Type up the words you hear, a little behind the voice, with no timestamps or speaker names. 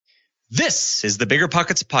This is the Bigger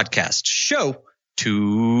Pockets Podcast, show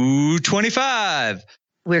 225.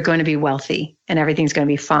 We're going to be wealthy and everything's going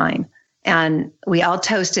to be fine. And we all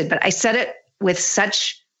toasted, but I said it with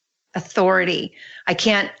such authority. I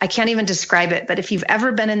can't even describe it. But if you've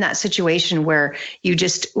ever been in that situation where you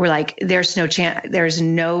just were like, there's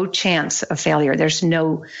no chance of failure.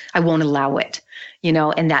 I won't allow it,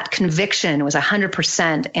 and that conviction was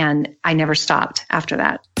 100%. And I never stopped after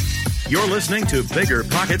that. You're listening to Bigger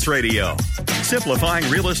Pockets Radio, simplifying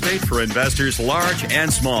real estate for investors large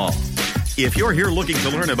and small. If you're here looking to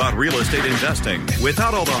learn about real estate investing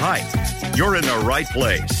without all the hype, you're in the right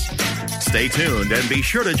place. Stay tuned and be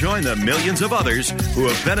sure to join the millions of others who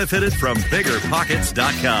have benefited from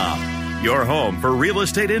BiggerPockets.com, your home for real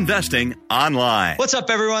estate investing online. What's up,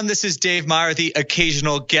 everyone? This is Dave Meyer, the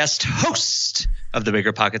occasional guest host of the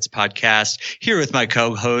Bigger Pockets Podcast, here with my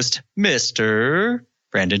co-host, Mr.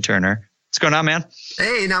 Brandon Turner. What's going on, man?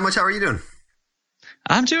 Hey, not much. How are you doing?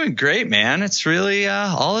 I'm doing great, man. It's really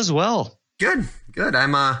all is well. Good.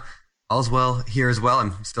 I'm all's well here as well.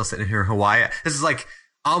 I'm still sitting here in Hawaii. This is like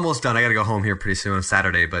almost done. I got to go home here pretty soon on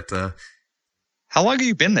Saturday. But how long have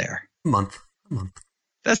you been there? A month.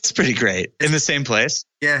 That's pretty great. In the same place?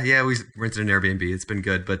 Yeah. We rented an Airbnb. It's been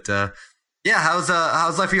good. But yeah, how's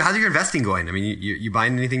life for you? How's your investing going? I mean, you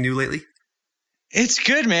buying anything new lately? It's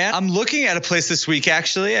good, man. I'm looking at a place this week,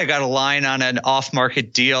 actually. I got a line on an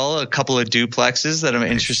off-market deal, a couple of duplexes that I'm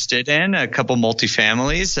interested in, a couple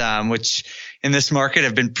multifamilies, which in this market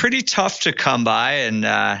have been pretty tough to come by. And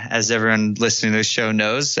as everyone listening to the show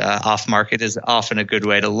knows, off-market is often a good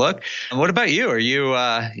way to look. And what about you? Are you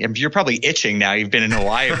you're probably itching now. You've been in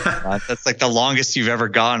Hawaii for a month. That's like the longest you've ever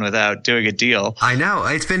gone without doing a deal. I know.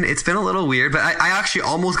 It's been a little weird, but I actually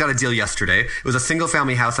almost got a deal yesterday. It was a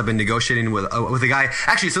single-family house I've been negotiating with a guy.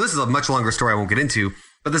 Actually, so this is a much longer story I won't get into.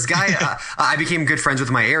 But this guy, I became good friends with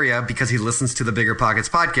in my area because he listens to the Bigger Pockets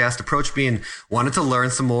podcast, approached me and wanted to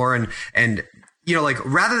learn some more. And like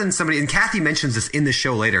rather than somebody, and Kathy mentions this in the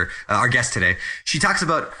show later, our guest today, she talks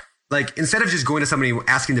about like instead of just going to somebody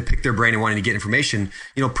asking to pick their brain and wanting to get information,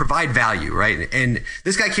 provide value, right? And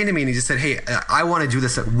this guy came to me and he just said, hey, I want to do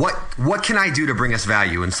this. What can I do to bring us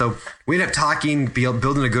value? And so we ended up talking,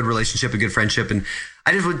 building a good relationship, a good friendship. And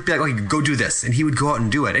I just would be like, okay, go do this. And he would go out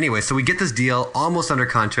and do it. Anyway, so we get this deal almost under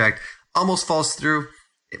contract, almost falls through.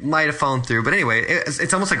 It might have fallen through. But anyway,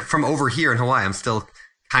 it's almost like from over here in Hawaii, I'm still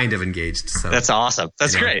kind of engaged. So that's awesome.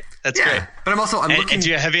 That's great. That's great. But I'm looking. And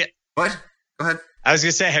have you? What? Go ahead. I was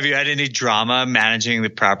going to say, have you had any drama managing the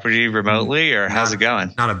property remotely or how's it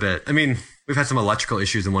going? Not a bit. I mean, we've had some electrical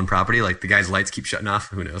issues in one property. Like the guy's lights keep shutting off.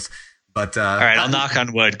 Who knows? But all right, I'll knock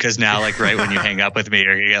on wood because now, like right when you hang up with me,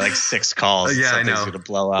 you're gonna get like 6 calls. Yeah, I know. Something's gonna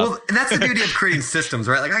blow up. Well, and that's the beauty of creating systems,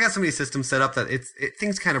 right? Like I got so many systems set up that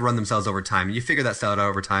things kind of run themselves over time. You figure that stuff out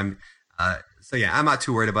over time. So yeah, I'm not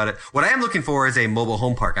too worried about it. What I am looking for is a mobile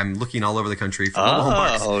home park. I'm looking all over the country for mobile home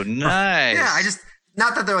parks. Oh, nice. Yeah,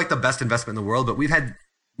 not that they're like the best investment in the world, but we've had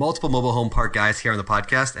multiple mobile home park guys here on the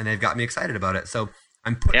podcast, and they've got me excited about it. So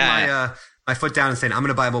I'm putting my foot down and saying I'm going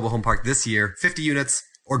to buy a mobile home park this year, 50 units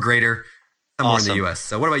or greater. Somewhere in the U.S.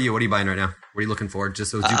 So what about you? What are you buying right now? What are you looking for?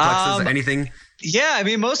 Just those duplexes? Anything? Yeah, I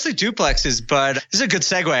mean, mostly duplexes, but this is a good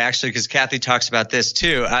segue, actually, because Kathy talks about this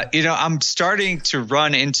too. I'm starting to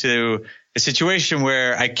run into a situation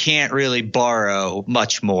where I can't really borrow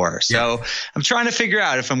much more. So I'm trying to figure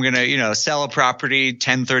out if I'm going to, sell a property,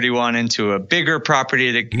 1031 into a bigger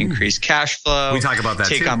property to increase cash flow. We talk about that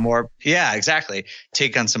Take too. on more. Yeah, exactly.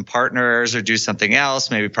 Take on some partners or do something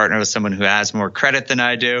else, maybe partner with someone who has more credit than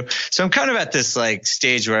I do. So I'm kind of at this like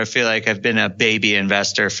stage where I feel like I've been a baby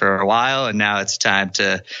investor for a while and now it's time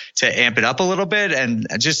to amp it up a little bit and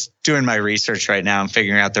just doing my research right now and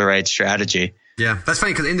figuring out the right strategy. Yeah, that's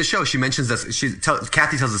funny because in the show she mentions this.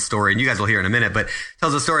 Kathy tells a story, and you guys will hear in a minute, but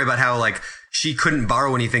tells a story about how like she couldn't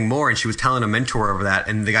borrow anything more, and she was telling a mentor over that,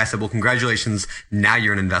 and the guy said, "Well, congratulations, now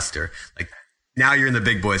you're an investor. Like now you're in the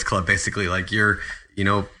big boys club, basically. Like you're,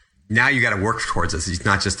 now you got to work towards this. It's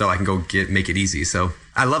not just I can go make it easy." So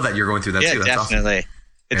I love that you're going through that too. That's definitely. Awesome.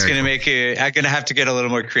 It's going to make you. I'm going to have to get a little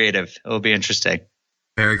more creative. It will be interesting.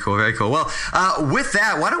 Very cool. Very cool. Well, with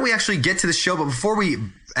that, why don't we actually get to the show? But before we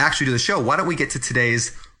actually do the show, why don't we get to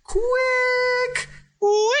today's quick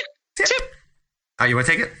tip? You want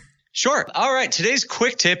to take it? Sure. All right. Today's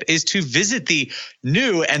quick tip is to visit the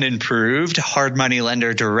new and improved Hard Money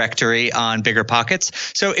Lender directory on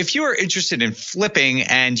BiggerPockets. So if you are interested in flipping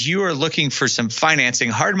and you are looking for some financing,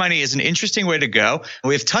 Hard Money is an interesting way to go.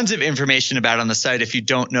 We have tons of information about it on the site if you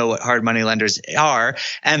don't know what hard money lenders are.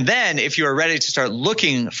 And then if you are ready to start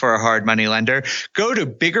looking for a hard money lender, go to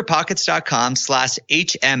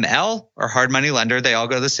biggerpockets.com/HML or Hard Money Lender. They all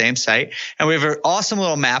go to the same site. And we have an awesome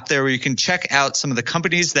little map there where you can check out some of the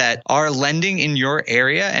companies that are lending in your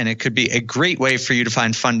area, and it could be a great way for you to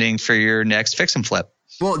find funding for your next fix and flip.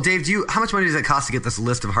 Well, Dave, how much money does it cost to get this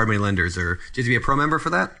list of hard money lenders, or do you have to be a pro member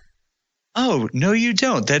for that? Oh, no, you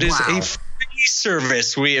don't. That is a free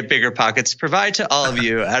service we at BiggerPockets provide to all of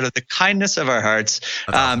you out of the kindness of our hearts.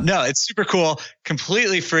 Awesome. No, it's super cool,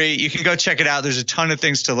 completely free. You can go check it out. There's a ton of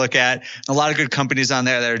things to look at. A lot of good companies on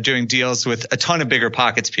there that are doing deals with a ton of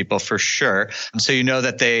BiggerPockets people for sure. So you know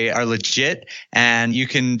that they are legit, and you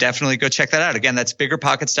can definitely go check that out. Again, that's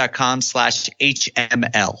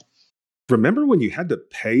biggerpockets.com/HML. Remember when you had to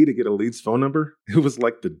pay to get a lead's phone number? It was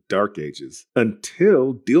like the dark ages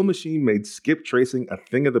until Deal Machine made skip tracing a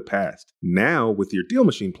thing of the past. Now, with your Deal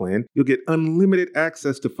Machine plan, you'll get unlimited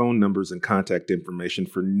access to phone numbers and contact information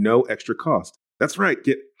for no extra cost. That's right,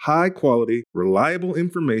 get high quality, reliable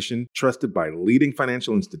information trusted by leading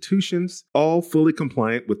financial institutions, all fully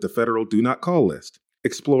compliant with the federal Do Not Call list.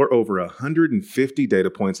 Explore over 150 data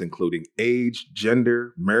points, including age,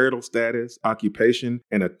 gender, marital status, occupation,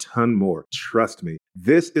 and a ton more. Trust me,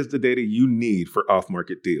 this is the data you need for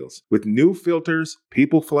off-market deals. With new filters,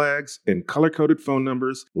 people flags, and color-coded phone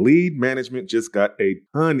numbers, lead management just got a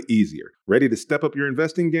ton easier. Ready to step up your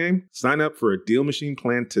investing game? Sign up for a Deal Machine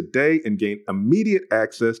plan today and gain immediate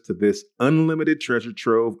access to this unlimited treasure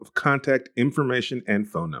trove of contact information and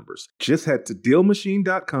phone numbers. Just head to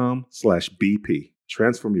dealmachine.com/BP.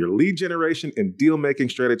 Transform your lead generation and deal-making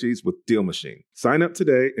strategies with Deal Machine. Sign up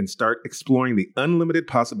today and start exploring the unlimited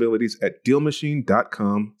possibilities at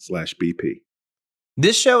dealmachine.com/BP.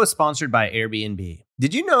 This show is sponsored by Airbnb.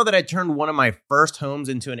 Did you know that I turned one of my first homes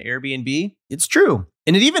into an Airbnb? It's true.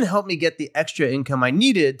 And it even helped me get the extra income I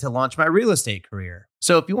needed to launch my real estate career.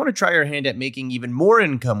 So if you want to try your hand at making even more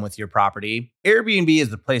income with your property, Airbnb is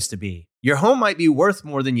the place to be. Your home might be worth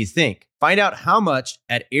more than you think. Find out how much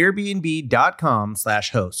at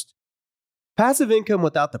airbnb.com/host. Passive income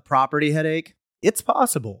without the property headache? It's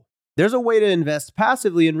possible. There's a way to invest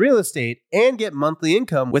passively in real estate and get monthly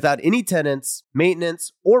income without any tenants,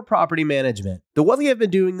 maintenance, or property management. The Wealthy have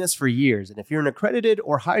been doing this for years, and if you're an accredited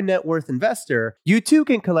or high net worth investor, you too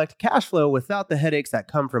can collect cash flow without the headaches that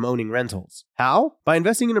come from owning rentals. How? By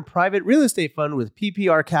investing in a private real estate fund with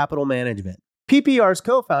PPR Capital Management. PPR's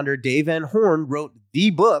co-founder, Dave Van Horn, wrote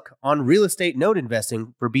the book on real estate note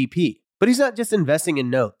investing for BP. But he's not just investing in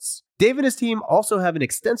notes. Dave and his team also have an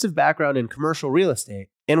extensive background in commercial real estate.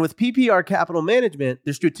 And with PPR Capital Management,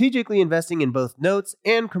 they're strategically investing in both notes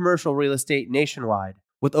and commercial real estate nationwide.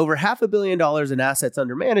 With over $500 million in assets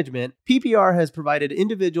under management, PPR has provided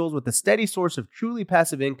individuals with a steady source of truly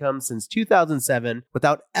passive income since 2007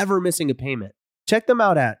 without ever missing a payment. Check them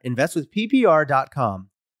out at investwithppr.com.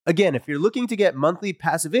 Again, if you're looking to get monthly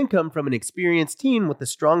passive income from an experienced team with a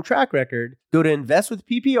strong track record, go to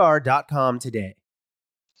investwithppr.com today.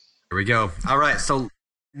 There we go. All right. So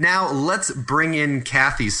now let's bring in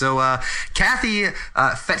Kathy. So Kathy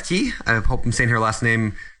Fettke, I hope I'm saying her last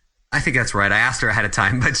name. I think that's right. I asked her ahead of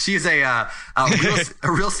time, but she's a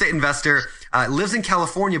real estate investor, lives in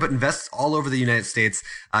California, but invests all over the United States.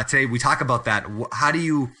 Today we talk about that. How do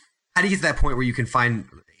you get to that point where you can find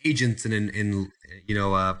agents and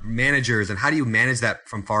managers, and how do you manage that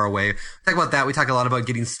from far away? We talk about that. We talk a lot about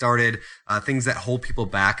getting started, things that hold people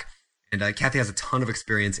back. And Kathy has a ton of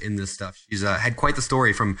experience in this stuff. She's had quite the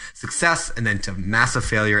story from success and then to massive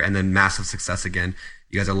failure and then massive success again.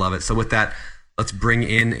 You guys will love it. So with that, let's bring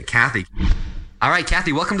in Kathy. All right,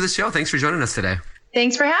 Kathy, welcome to the show. Thanks for joining us today.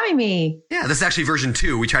 Thanks for having me. Yeah, this is actually version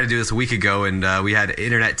 2. We tried to do this a week ago, and we had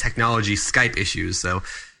internet technology Skype issues. So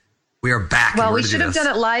we are back. Well, we should have done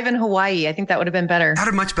it live in Hawaii. I think that would have been better. That would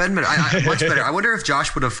have much been better. Much better. I wonder if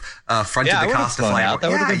Josh would have fronted the cost to fly out.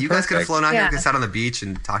 Yeah, you guys could have flown out here. We could have sat on the beach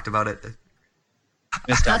and talked about it.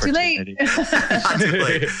 Not too late. Not too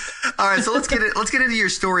late. All right, so let's get into your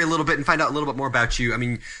story a little bit and find out a little bit more about you. I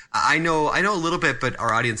mean, I know a little bit, but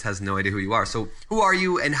our audience has no idea who you are. So who are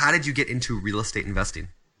you, and how did you get into real estate investing?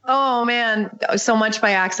 Oh, man, so much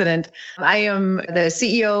by accident. I am the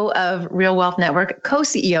CEO of Real Wealth Network,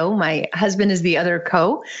 co-CEO. My husband is the other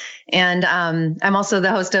co. And I'm also the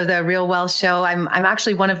host of the Real Wealth Show. I'm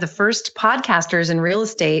actually one of the first podcasters in real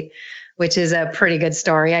estate, which is a pretty good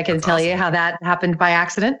story. I can tell you how that happened by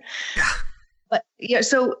accident. Yeah. But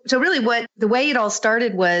so really the way it all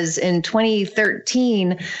started was in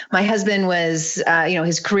 2013, my husband was,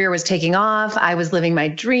 his career was taking off. I was living my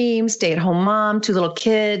dream, stay-at-home mom, 2 little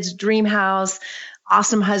kids, dream house,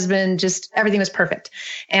 awesome husband, just everything was perfect.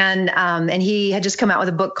 And he had just come out with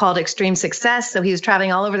a book called Extreme Success. So he was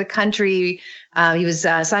traveling all over the country. He was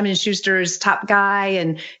Simon & Schuster's top guy,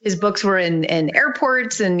 and his books were in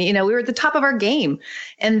airports, and we were at the top of our game.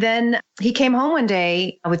 And then he came home one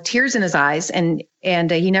day with tears in his eyes, and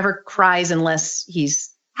he never cries unless he's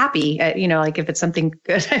happy. Like if it's something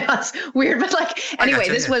good. It's weird, but anyway,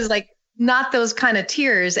 this was not those kind of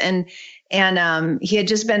tears. And he had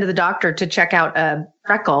just been to the doctor to check out a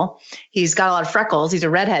freckle. He's got a lot of freckles. He's a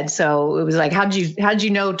redhead. So it was like, how did you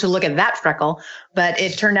know to look at that freckle? But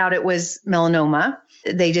it turned out it was melanoma.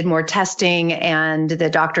 They did more testing, and the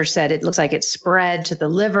doctor said it looks like it spread to the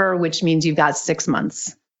liver, which means you've got 6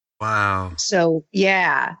 months. Wow. So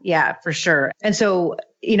yeah, for sure. And so,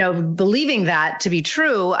 believing that to be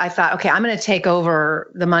true, I thought, okay, I'm going to take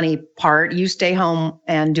over the money part. You stay home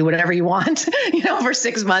and do whatever you want, for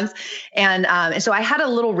 6 months. And so I had a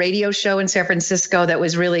little radio show in San Francisco that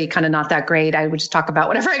was really kind of not that great. I would just talk about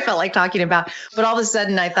whatever I felt like talking about. But all of a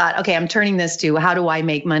sudden I thought, okay, I'm turning this to how do I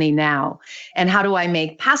make money now? And how do I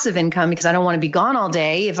make passive income? Because I don't want to be gone all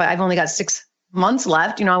day. If I've only got 6 months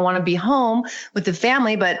left, I want to be home with the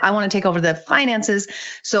family, but I want to take over the finances.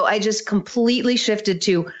 So I just completely shifted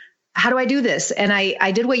to how do I do this? And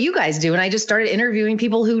I did what you guys do. And I just started interviewing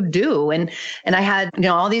people who do. And I had,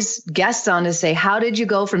 all these guests on to say, how did you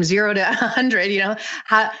go from 0 to 100?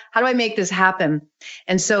 How do I make this happen?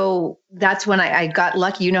 And so that's when I got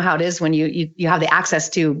lucky. You know how it is when you have the access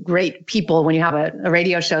to great people when you have a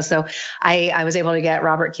radio show. So I was able to get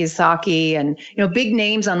Robert Kiyosaki and, big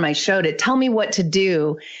names on my show to tell me what to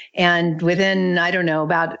do. And within, I don't know,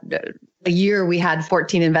 about a year, we had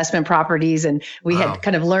 14 investment properties, and we had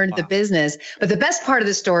kind of learned the business. But the best part of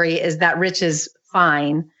the story is that Rich is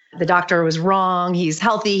fine. The doctor was wrong. He's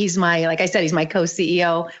healthy. He's like I said, he's my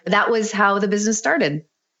co-CEO. But that was how the business started.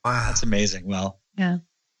 Wow. That's amazing. Well, yeah.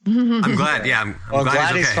 I'm glad. Yeah. I'm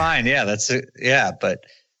glad he's okay. fine. Yeah. That's it. Yeah. But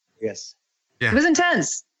yes. Yeah. It was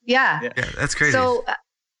intense. Yeah. Yeah. That's crazy. So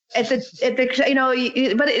that's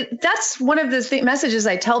one of the messages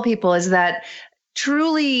I tell people is that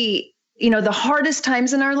truly, the hardest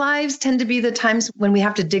times in our lives tend to be the times when we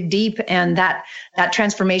have to dig deep and that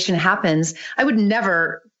transformation happens. I would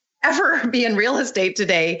never, ever be in real estate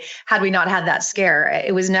today had we not had that scare.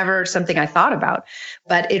 It was never something I thought about,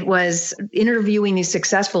 but it was interviewing these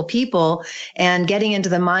successful people and getting into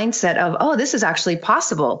the mindset of, oh, this is actually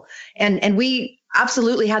possible. And we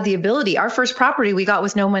absolutely had the ability. Our first property we got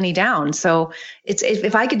with no money down. So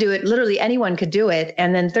if I could do it, literally anyone could do it.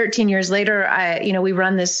 And then 13 years later, we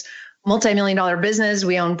run this multi-million-dollar business.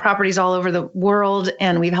 We own properties all over the world,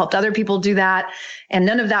 and we've helped other people do that. And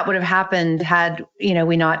none of that would have happened had,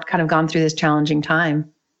 we not kind of gone through this challenging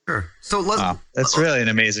time. Sure. So that's really an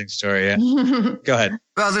amazing story. Yeah. Go ahead.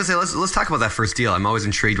 Well, I was going to say, let's talk about that first deal. I'm always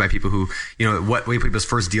intrigued by people who, what way people's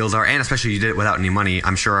first deals are, and especially you did it without any money.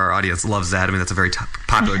 I'm sure our audience loves that. I mean, that's a very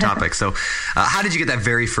popular topic. So how did you get that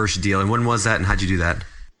very first deal, and when was that, and how'd you do that?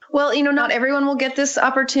 Well, not everyone will get this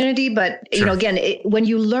opportunity, but, Sure. Again, when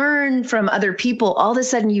you learn from other people, all of a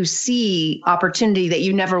sudden you see opportunity that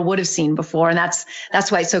you never would have seen before. And that's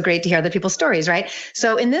why it's so great to hear other people's stories, right?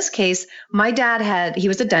 So in this case, my dad he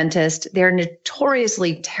was a dentist. They're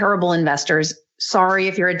notoriously terrible investors. Sorry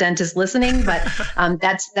if you're a dentist listening, but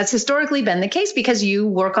that's historically been the case because you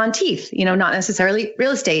work on teeth, not necessarily real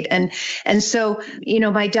estate. And so,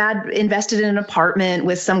 my dad invested in an apartment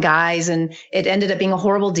with some guys, and it ended up being a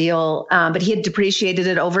horrible deal. But he had depreciated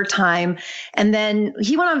it over time. And then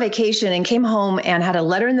he went on vacation and came home and had a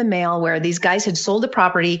letter in the mail where these guys had sold the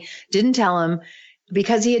property, didn't tell him,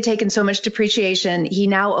 because he had taken so much depreciation. He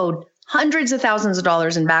now owed hundreds of thousands of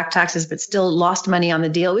dollars in back taxes, but still lost money on the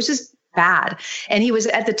deal. It was just bad. And he was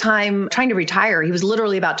at the time trying to retire. He was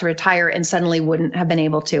literally about to retire and suddenly wouldn't have been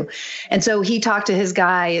able to. And so he talked to his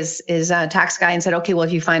guy, his tax guy, and said, okay, well,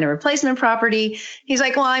 if you find a replacement property, he's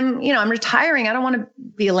like, well, I'm retiring. I don't want to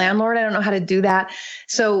be a landlord. I don't know how to do that.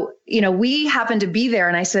 So, we happened to be there,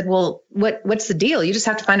 and I said, well, what's the deal? You just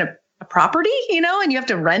have to find a property, and you have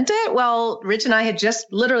to rent it. Well, Rich and I had just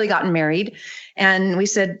literally gotten married, and we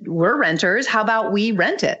said, we're renters. How about we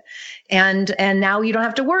rent it? And now you don't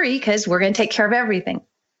have to worry because we're going to take care of everything.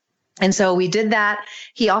 And so we did that.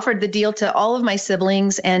 He offered the deal to all of my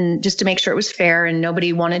siblings and just to make sure it was fair, and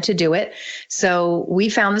nobody wanted to do it. So we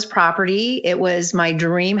found this property. It was my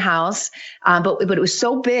dream house. But it was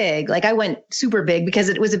so big. Like I went super big because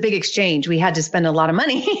it was a big exchange. We had to spend a lot of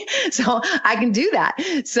money. So I can do that.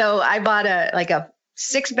 So I bought a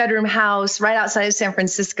 6-bedroom house right outside of San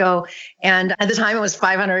Francisco. And at the time it was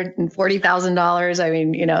 $540,000. I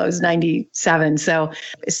mean, it was 97. So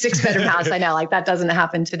a 6-bedroom house, I know, like that doesn't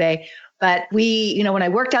happen today. But we, when I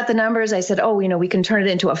worked out the numbers, I said, we can turn it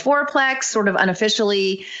into a 4-plex sort of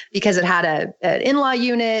unofficially because it had an in-law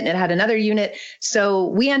unit and it had another unit. So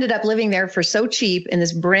we ended up living there for so cheap in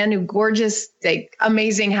this brand new, gorgeous,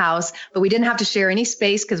 amazing house, but we didn't have to share any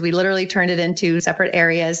space because we literally turned it into separate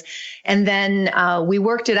areas. And then we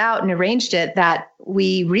worked it out and arranged it that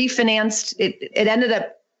we refinanced it. It ended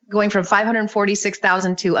up going from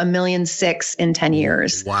 $546,000 to $1.6 million in 10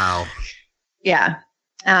 years. Wow. Yeah.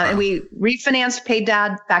 And we refinanced, paid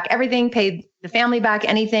Dad back everything, paid the family back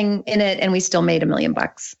anything in it, and we still made $1 million.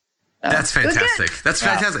 So that's fantastic. That's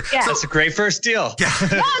fantastic. Yeah. So that's a great first deal. Yeah.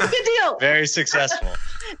 Yeah, it's a good deal. Very successful.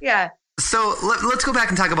 Yeah. So let's go back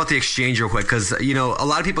and talk about the exchange real quick, because a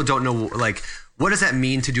lot of people don't know, like, what does that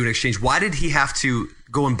mean to do an exchange? Why did he have to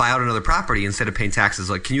go and buy out another property instead of paying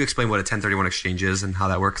taxes? Like, can you explain what a 1031 exchange is and how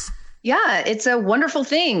that works? Yeah, it's a wonderful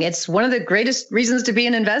thing. It's one of the greatest reasons to be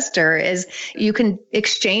an investor is you can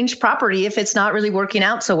exchange property if it's not really working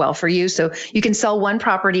out so well for you. So you can sell one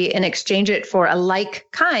property and exchange it for a like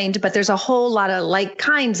kind, but there's a whole lot of like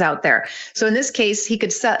kinds out there. So in this case, he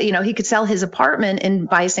could sell his apartment and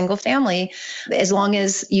buy a single family as long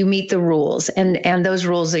as you meet the rules. And those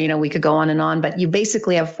rules, we could go on and on, but you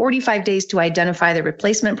basically have 45 days to identify the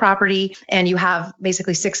replacement property, and you have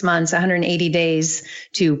basically 6 months, 180 days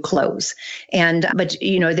to close. But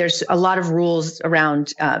there's a lot of rules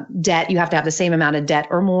around debt. You have to have the same amount of debt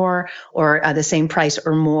or more, or the same price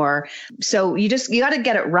or more. So you got to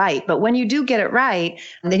get it right. But when you do get it right,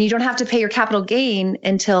 then you don't have to pay your capital gain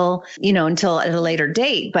until at a later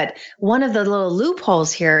date. But one of the little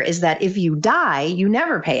loopholes here is that if you die, you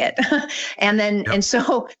never pay it. And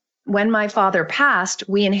so when my father passed,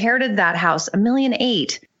 we inherited that house, $1.8 million.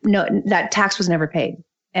 No, that tax was never paid.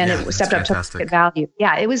 And it stepped up to market value.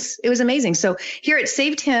 Yeah, it was amazing. So here it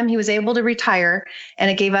saved him. He was able to retire, and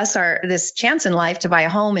it gave us this chance in life to buy a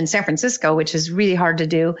home in San Francisco, which is really hard to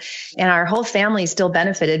do. And our whole family still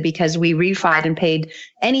benefited because we refied and paid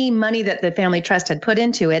any money that the family trust had put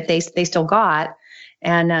into it. They still got.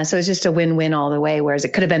 And so it's just a win-win all the way, whereas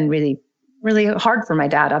it could have been really, really hard for my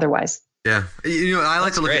dad otherwise. Yeah. I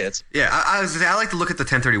like to look great. at, I like to look at the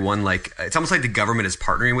 1031, like it's almost like the government is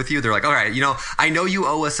partnering with you. They're like, all right, I know you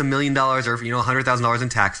owe us $1 million or, $100,000 in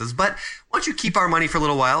taxes, but why don't you keep our money for a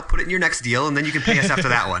little while, put it in your next deal, and then you can pay us after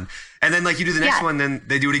that one. And then you do the next one, then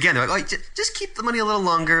they do it again. They're like, just keep the money a little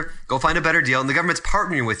longer, go find a better deal. And the government's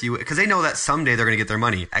partnering with you because they know that someday they're going to get their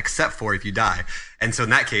money, except for if you die. And so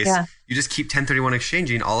in that case, you just keep 1031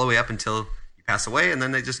 exchanging all the way up until you pass away, and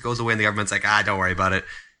then it just goes away and the government's like, don't worry about it.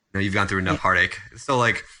 You've gone through enough heartache. So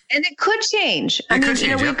and it could change.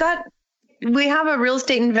 We have a real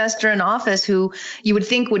estate investor in office who you would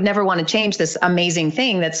think would never want to change this amazing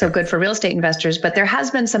thing that's so good for real estate investors. But there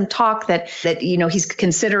has been some talk that he's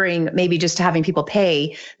considering maybe just having people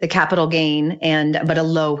pay the capital gain but a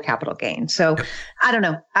low capital gain. So I don't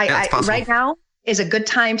know. Right now is a good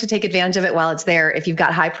time to take advantage of it while it's there. If you've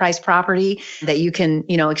got high priced property that you can,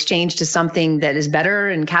 exchange to something that is better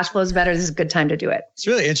and cash flow is better, this is a good time to do it. It's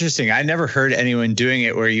really interesting. I never heard anyone doing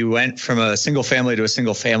it where you went from a single family to a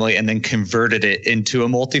single family and then converted it into a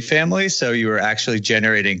multifamily. So you were actually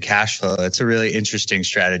generating cash flow. It's a really interesting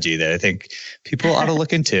strategy that I think people ought to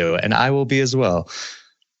look into, and I will be as well.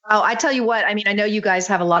 Oh, I tell you what, I know you guys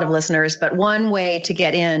have a lot of listeners, but one way to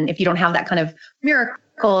get in, if you don't have that kind of miracle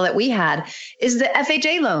that we had, is the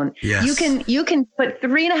FHA loan. Yes. You can put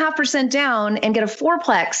 3.5% down and get a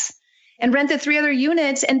 4-plex and rent the 3 other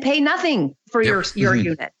units and pay nothing for your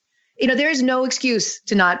unit. There is no excuse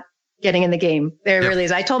to not getting in the game. There really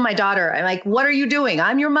is. I told my daughter, I'm like, what are you doing?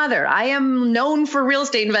 I'm your mother. I am known for real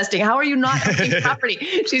estate investing. How are you not owning property?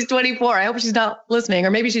 She's 24. I hope she's not listening,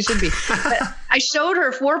 or maybe she should be. But I showed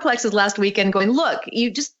her 4-plexes last weekend going, look,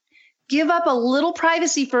 you just give up a little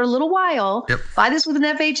privacy for a little while, buy this with an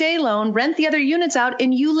FHA loan, rent the other units out,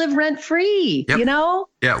 and you live rent free,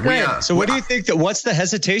 Yeah. So what do you think what's the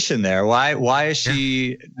hesitation there? Why is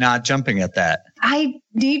she not jumping at that? I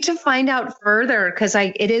need to find out further because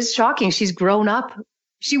it is shocking. She's grown up.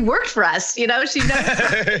 She worked for us, she never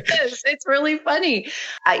is. It's really funny.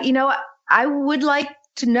 I would like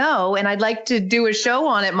to know, and I'd like to do a show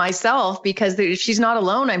on it myself, because she's not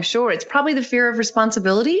alone, I'm sure. It's probably the fear of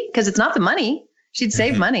responsibility, because it's not the money. She'd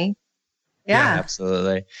save money. Yeah,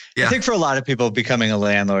 absolutely. Yeah. I think for a lot of people, becoming a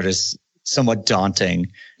landlord is somewhat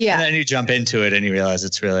daunting. Yeah. And then you jump into it and you realize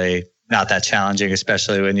it's really not that challenging,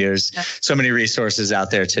 especially when there's so many resources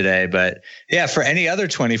out there today. But yeah, for any other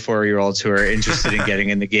 24-year-olds who are interested in getting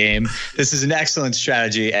in the game, this is an excellent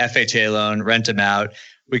strategy. FHA loan, rent them out.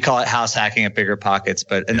 We call it house hacking at Bigger Pockets,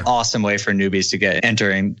 but an awesome way for newbies to get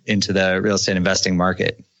entering into the real estate investing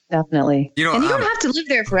market. Definitely. And you don't have to live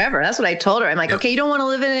there forever. That's what I told her. I'm like, okay, you don't want to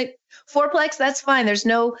live in a fourplex? That's fine. There's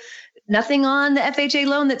nothing on the FHA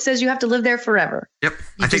loan that says you have to live there forever. Yep.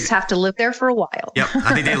 You just have to live there for a while. Yep.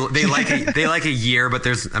 I think they like a year, but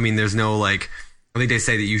there's no like, I think they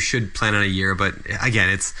say that you should plan on a year, but again,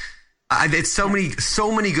 it's so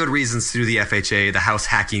many good reasons to do the FHA, the house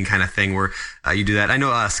hacking kind of thing where you do that. I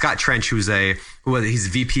know Scott Trench, he's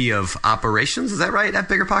VP of operations. Is that right? At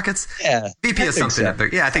Bigger Pockets? Yeah. VP of something. So.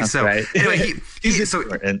 Yeah, I think That's so. Right. Anyway, he's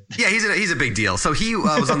a big deal. So he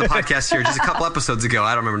was on the podcast here just a couple episodes ago.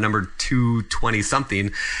 I don't remember, number 220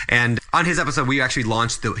 something. And on his episode, we actually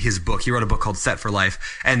launched his book. He wrote a book called Set for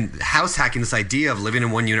Life. And house hacking, this idea of living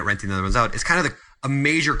in one unit, renting the other ones out, is kind of a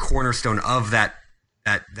major cornerstone of that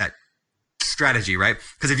strategy, right?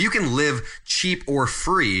 Because if you can live cheap or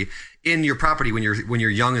free in your property when you're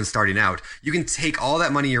young and starting out, you can take all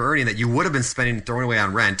that money you're earning that you would have been spending throwing away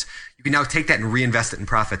on rent. You can now take that and reinvest it in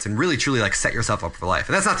profits and really truly like set yourself up for life.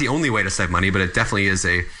 And that's not the only way to save money, but it definitely is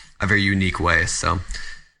a very unique way. So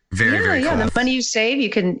very cool. The money you save, you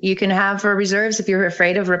can have for reserves if you're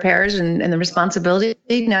afraid of repairs and the responsibility.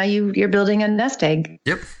 Now you're building a nest egg.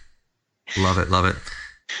 Yep. Love it.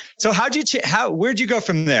 So where'd you go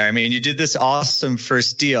from there? I mean, you did this awesome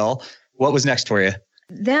first deal. What was next for you?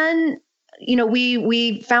 Then,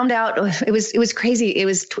 we found out it was crazy. It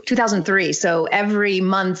was 2003. So every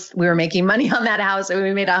month we were making money on that house. And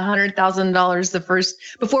we made $100,000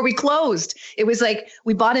 before we closed. It was like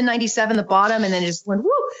we bought in 97, the bottom, and then just went,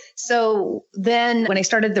 woo. So then when I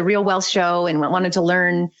started the Real Wealth Show and wanted to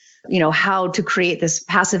learn, how to create this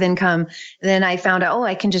passive income, then I found out,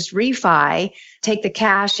 I can just refi, take the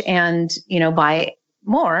cash and, buy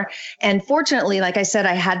more. And fortunately, like I said,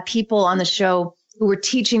 I had people on the show who were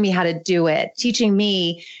teaching me how to do it, teaching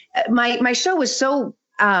me. My show was so,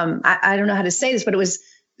 I don't know how to say this, but it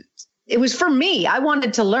was for me. I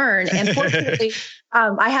wanted to learn. And fortunately,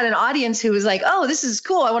 I had an audience who was like, oh, this is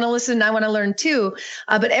cool. I want to listen. I want to learn too.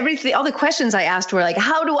 But all the questions I asked were like,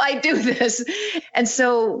 how do I do this? And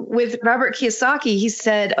so with Robert Kiyosaki, he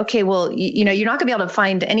said, okay, well, you're not going to be able to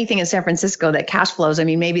find anything in San Francisco that cash flows. I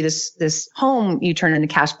mean, maybe this home you turn into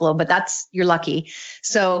cash flow, but you're lucky.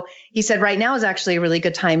 So he said, right now is actually a really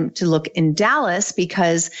good time to look in Dallas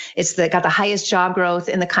because it's got the highest job growth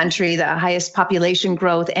in the country, the highest population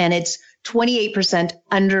growth, and it's 28%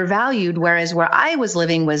 undervalued, whereas where I was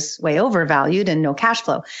living was way overvalued and no cash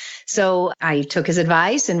flow. So I took his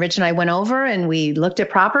advice, and Rich and I went over and we looked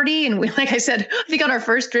at property. And like I said, I think on our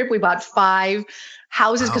first trip, we bought 5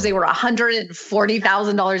 houses because they were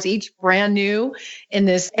 $140,000 each, brand new, in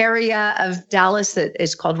this area of Dallas that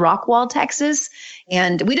is called Rockwall, Texas.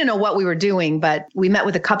 And we didn't know what we were doing, but we met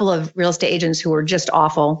with a couple of real estate agents who were just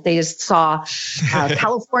awful. They just saw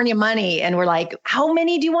California money and were like, how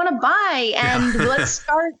many do you want to buy? And let's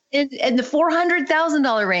start in the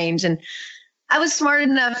 $400,000 range. And I was smart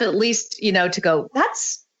enough at least, to go,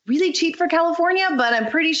 that's really cheap for California, but I'm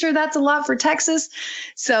pretty sure that's a lot for Texas.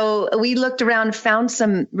 So we looked around, found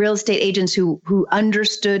some real estate agents who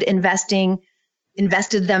understood investing,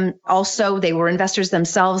 invested them also. They were investors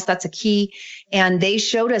themselves. That's a key. And they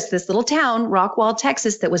showed us this little town, Rockwall,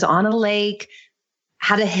 Texas, that was on a lake,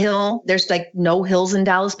 had a hill. There's like no hills in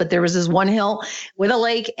Dallas, but there was this one hill with a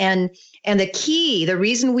lake. And the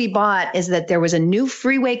reason we bought is that there was a new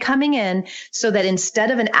freeway coming in so that instead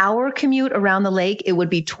of an hour commute around the lake, it would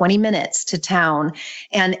be 20 minutes to town.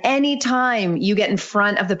 And anytime you get in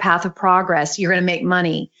front of the path of progress, you're going to make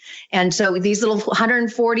money. And so these little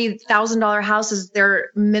 $140,000 houses, they're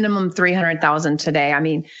minimum $300,000 today. I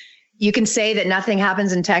mean, you can say that nothing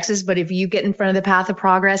happens in Texas, but if you get in front of the path of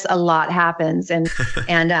progress, a lot happens. And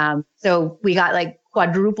so we got like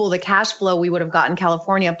quadruple the cash flow we would have got in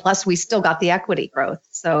California. Plus, we still got the equity growth.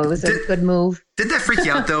 So it was a good move. Did that freak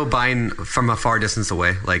you out though, buying from a far distance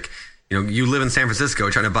away? Like, you live in San Francisco,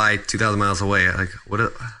 trying to buy 2,000 miles away. Like,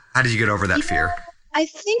 how did you get over that fear? I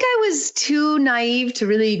think I was too naive to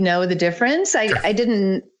really know the difference. I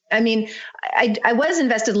didn't. I mean, I was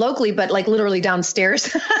invested locally, but like literally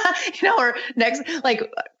downstairs, or next,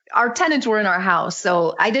 like our tenants were in our house.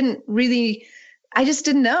 So I didn't really I just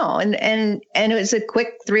didn't know. And it was a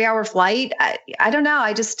quick 3-hour flight. I don't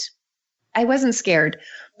know. I wasn't scared,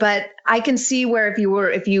 but I can see where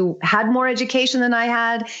if you had more education than I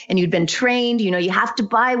had and you'd been trained, you have to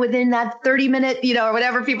buy within that 30-minute, or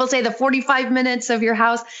whatever people say, the 45 minutes of your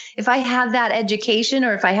house. If I had that education,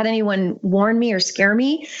 or if I had anyone warn me or scare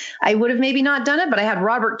me, I would have maybe not done it, but I had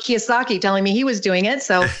Robert Kiyosaki telling me he was doing it.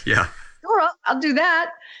 So yeah, sure, I'll do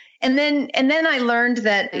that. And then I learned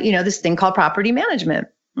that, this thing called property management,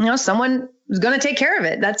 someone was going to take care of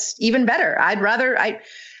it. That's even better.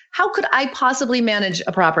 How could I possibly manage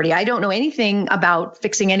a property? I don't know anything about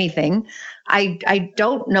fixing anything. I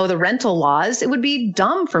don't know the rental laws. It would be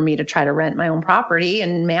dumb for me to try to rent my own property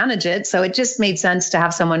and manage it. So it just made sense to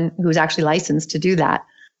have someone who's actually licensed to do that.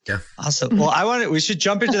 Yeah. Awesome. Well, we should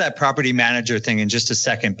jump into that property manager thing in just a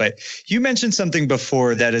second, but you mentioned something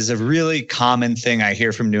before that is a really common thing I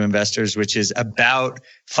hear from new investors, which is about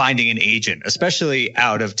finding an agent, especially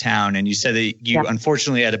out of town. And you said that you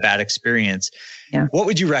unfortunately had a bad experience. Yeah. What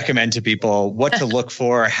would you recommend to people? What to look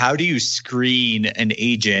for? How do you screen an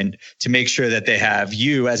agent to make sure that they have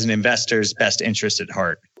you as an investor's best interest at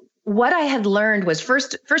heart? What I had learned was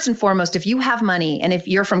first and foremost, if you have money, and if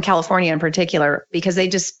you're from California in particular, because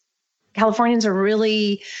Californians are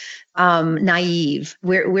really naive.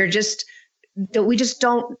 We just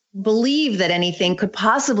don't believe that anything could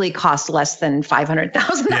possibly cost less than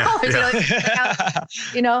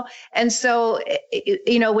 $500,000. And so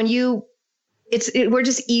we're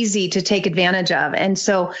just easy to take advantage of. And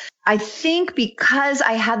so I think because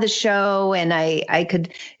I had the show and I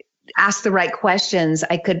could ask the right questions,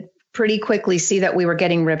 I could pretty quickly see that we were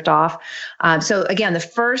getting ripped off. So again, the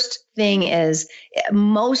first thing is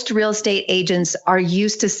most real estate agents are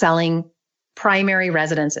used to selling primary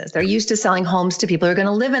residences. They're used to selling homes to people who are going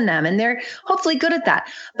to live in them, and they're hopefully good at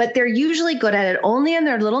that. But they're usually good at it only in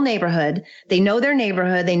their little neighborhood. They know their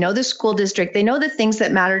neighborhood. They know the school district. They know the things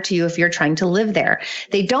that matter to you if you're trying to live there.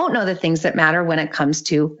 They don't know the things that matter when it comes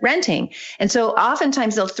to renting. And so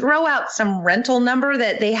oftentimes they'll throw out some rental number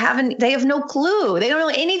that they have no clue. They don't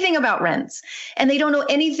know anything about rents, and they don't know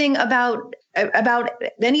anything about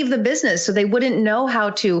any of the business. So they wouldn't know how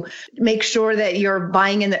to make sure that you're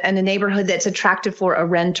buying in a neighborhood that's attractive for a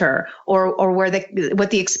renter, or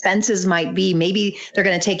what the expenses might be. Maybe they're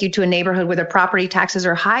going to take you to a neighborhood where the property taxes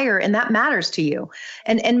are higher, and that matters to you.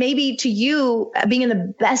 And maybe to you, being in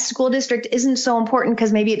the best school district isn't so important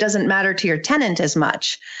because maybe it doesn't matter to your tenant as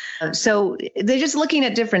much. So they're just looking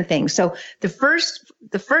at different things. So the first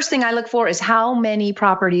thing I look for is how many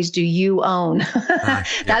properties do you own?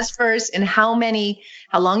 That's first. And how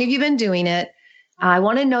long have you been doing it? I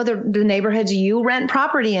want to know the neighborhoods you rent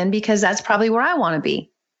property in, because that's probably where I want to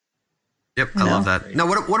be. Yep. I love that. Now,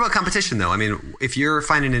 what about competition though? I mean, if you're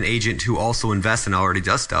finding an agent who also invests and already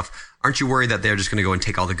does stuff, aren't you worried that they're just going to go and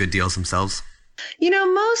take all the good deals themselves?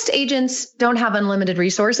 Most agents don't have unlimited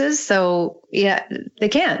resources. So yeah, they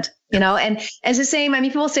can't, and it's the same. I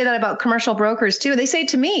mean, people say that about commercial brokers too. They say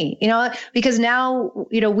to me, because now,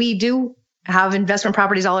 we do have investment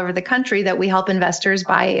properties all over the country that we help investors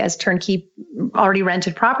buy as turnkey already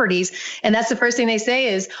rented properties. And that's the first thing they say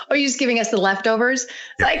is, are you just giving us the leftovers?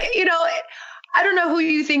 Yeah. Like, I don't know who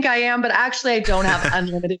you think I am, but actually I don't have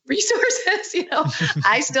unlimited resources.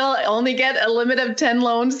 I still only get a limit of 10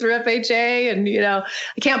 loans through FHA, and, I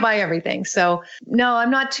can't buy everything. So no, I'm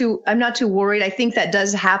not too worried. I think that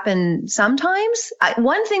does happen sometimes.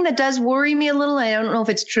 One thing that does worry me a little, and I don't know if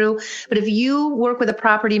it's true, but if you work with a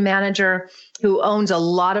property manager who owns a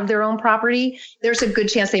lot of their own property, there's a good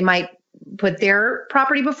chance they might put their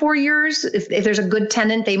property before yours. If there's a good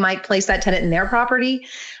tenant, they might place that tenant in their property.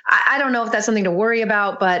 I don't know if that's something to worry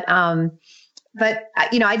about, but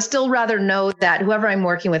I'd still rather know that whoever I'm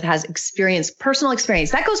working with has personal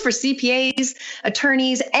experience. That goes for CPAs,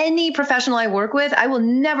 attorneys, any professional I work with. I will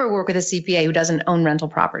never work with a CPA who doesn't own rental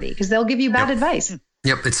property, because they'll give you bad advice.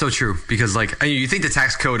 Yep. It's so true, because you think the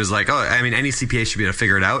tax code is any CPA should be able to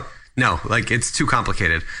figure it out. No, it's too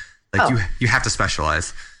complicated. You have to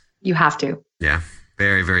specialize. You have to. Yeah.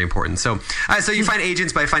 Very, very important. So you find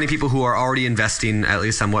agents by finding people who are already investing at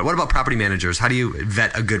least somewhat. What about property managers? How do you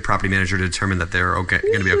vet a good property manager to determine that they're going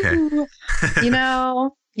to be okay?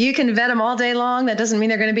 You can vet them all day long. That doesn't mean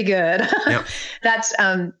they're going to be good. Yep. That's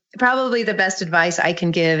probably the best advice I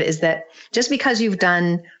can give, is that just because you've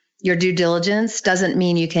done your due diligence doesn't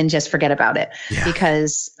mean you can just forget about it. Yeah.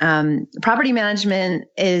 Because property management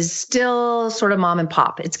is still sort of mom and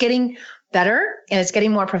pop. It's getting better and it's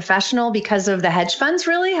getting more professional, because of the hedge funds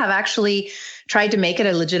really have actually tried to make it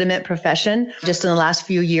a legitimate profession just in the last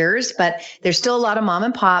few years. But there's still a lot of mom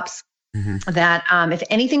and pops. that if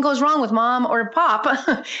anything goes wrong with mom or pop,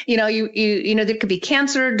 there could be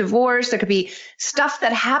cancer, divorce, there could be stuff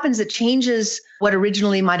that happens that changes what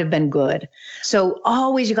originally might have been good. So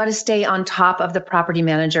always you got to stay on top of the property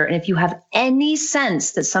manager. And if you have any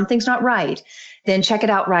sense that something's not right, then check it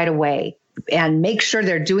out right away and make sure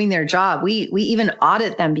they're doing their job. We even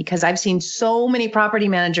audit them because I've seen so many property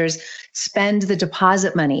managers spend the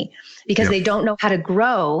deposit money because they don't know how to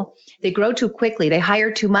grow. They grow too quickly. They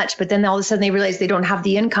hire too much, but then all of a sudden they realize they don't have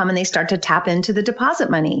the income and they start to tap into the deposit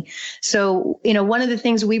money. So, one of the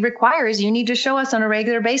things we require is you need to show us on a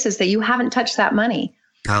regular basis that you haven't touched that money.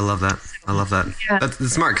 I love that. Yeah. That's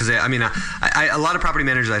smart because a lot of property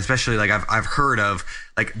managers, especially like I've heard of,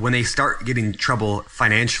 like when they start getting trouble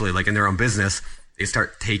financially, like in their own business, they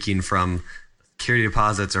start taking from security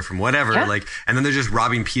deposits or from whatever, and then they're just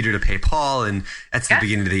robbing Peter to pay Paul, and that's the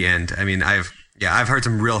beginning to the end. I mean, I've heard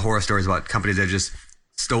some real horror stories about companies that have just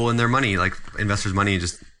stolen their money, like investors' money, and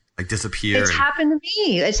just like disappear. It's happened to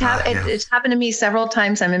me. It's happened to me several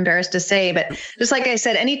times. I'm embarrassed to say, but just like I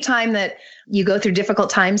said, anytime that you go through difficult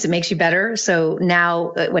times, it makes you better. So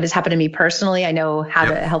now what has happened to me personally, I know how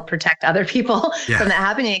to help protect other people from that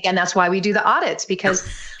happening again. That's why we do the audits, because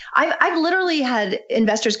I've literally had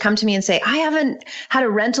investors come to me and say, I haven't had a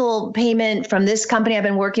rental payment from this company I've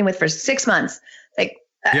been working with for 6 months. Like,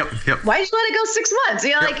 why did you let it go 6 months?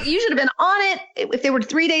 Like you should have been on it. If they were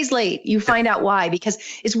 3 days late, you find out why, because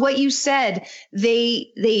it's what you said.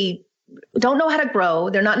 They don't know how to grow.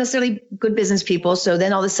 They're not necessarily good business people. So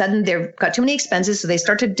then all of a sudden they've got too many expenses. So they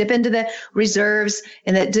start to dip into the reserves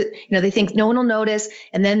and that, they think no one will notice.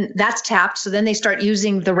 And then that's tapped. So then they start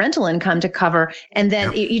using the rental income to cover. And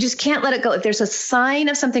then you just can't let it go. If there's a sign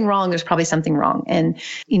of something wrong, there's probably something wrong and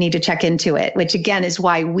you need to check into it, which again is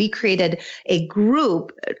why we created a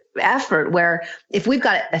group effort where if we've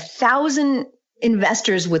got 1,000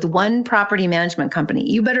 investors with one property management company,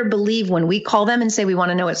 you better believe when we call them and say we want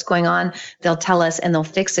to know what's going on, they'll tell us and they'll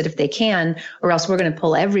fix it if they can, or else we're going to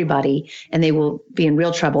pull everybody and they will be in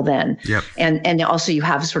real trouble then. And also you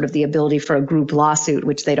have sort of the ability for a group lawsuit,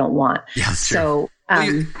 which they don't want. So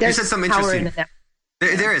you said something interesting.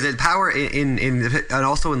 There is power in and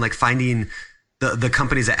also in like finding the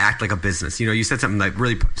companies that act like a business. You said something like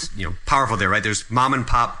really powerful there, right? There's mom and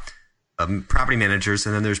pop property managers,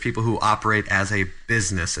 and then there's people who operate as a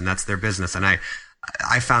business, and that's their business. And I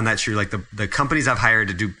found that true. Like the companies I've hired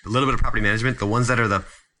to do a little bit of property management, the ones that are the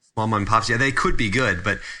small mom and pops, they could be good,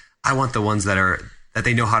 but I want the ones that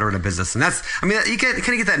they know how to run a business. And that's, you kind of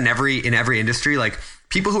get that in every industry. Like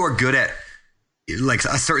people who are good at like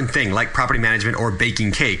a certain thing, like property management or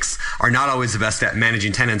baking cakes, are not always the best at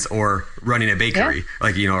managing tenants or running a bakery,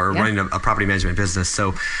 or running a property management business.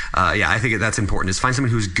 So, I think that's important. Is find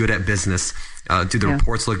someone who's good at business. Do the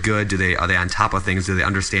reports look good? Are they on top of things? Do they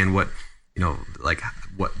understand what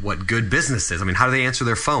good business is? How do they answer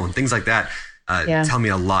their phone? Things like that tell me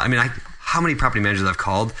a lot. How many property managers I've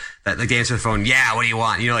called that like they answer the phone? Yeah, what do you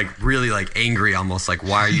want? Like really like angry, almost like,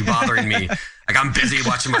 why are you bothering me? Like, I'm busy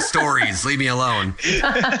watching my stories. Leave me alone.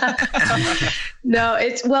 No,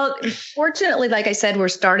 fortunately, like I said, we're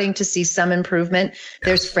starting to see some improvement.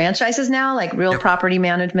 There's franchises now, like Real Property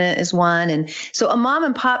Management is one. And so a mom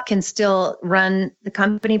and pop can still run the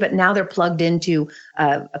company, but now they're plugged into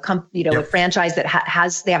a franchise that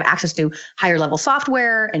they have access to higher level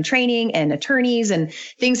software and training and attorneys and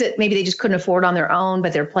things that maybe they just couldn't afford on their own,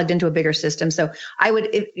 but they're plugged into a bigger system. So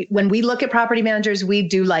when we look at property managers, we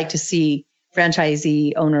do like to see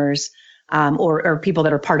franchisee owners or people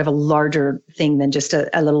that are part of a larger thing than just a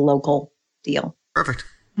little local deal. Perfect.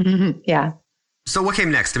 Mm-hmm. Yeah. So what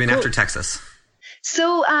came next? After Texas?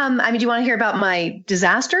 So, do you want to hear about my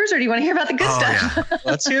disasters or do you want to hear about the good stuff? Yeah.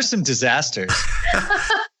 Let's hear some disasters.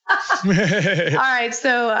 All right.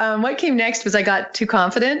 So what came next was I got too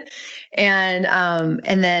confident. And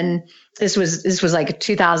then this was like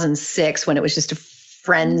 2006 when it was just a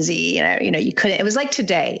frenzy, you couldn't, it was like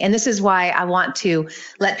today. And this is why I want to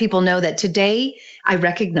let people know that today I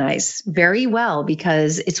recognize very well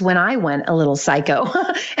because it's when I went a little psycho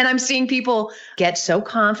and I'm seeing people get so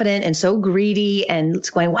confident and so greedy and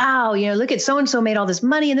it's going, wow, look at so-and-so made all this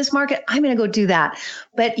money in this market. I'm going to go do that.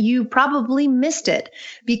 But you probably missed it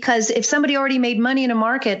because if somebody already made money in a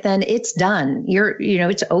market, then it's done.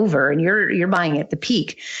 It's over and you're buying at the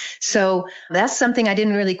peak. So that's something I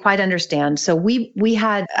didn't really quite understand. So we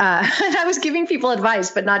had, and I was giving people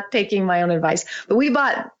advice, but not taking my own advice, but we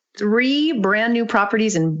bought 3 brand new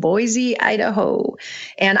properties in Boise, Idaho.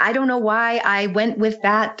 And I don't know why I went with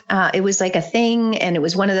that. It was like a thing. And it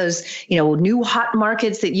was one of those, new hot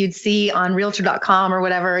markets that you'd see on realtor.com or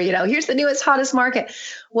whatever, here's the newest, hottest market.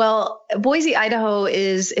 Well, Boise, Idaho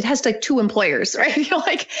it has like 2 employers, right?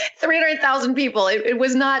 Like 300,000 people. It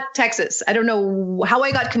was not Texas. I don't know how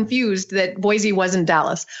I got confused that Boise wasn't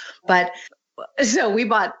Dallas, but so we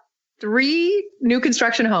bought 3 new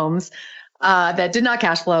construction homes that did not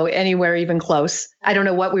cash flow anywhere even close. I don't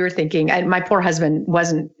know what we were thinking. My poor husband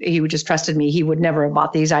he just trusted me. He would never have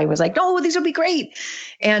bought these. I was like, oh, these will be great.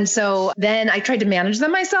 And so then I tried to manage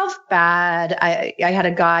them myself. Bad. I had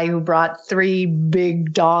a guy who brought 3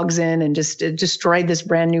 big dogs in and just destroyed this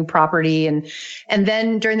brand new property. And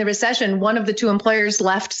then during the recession, one of the 2 employers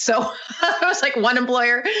left. So it was like one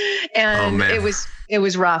employer, and it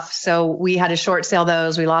was rough. So we had to short sale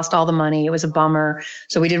those. We lost all the money. It was a bummer.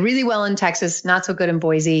 So we did really well in Texas, not so good in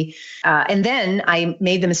Boise. And then I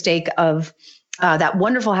made the mistake of that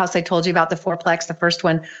wonderful house I told you about, the 4-plex, the first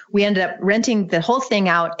one. We ended up renting the whole thing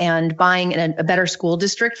out and buying a better school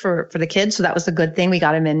district for the kids. So that was a good thing. We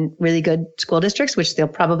got them in really good school districts, which they'll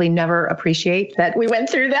probably never appreciate that we went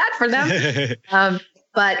through that for them.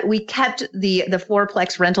 But we kept the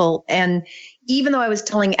 4-plex rental. And even though I was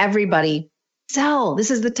telling everybody,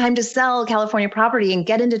 this is the time to sell California property and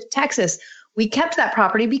get into Texas, we kept that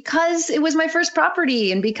property because it was my first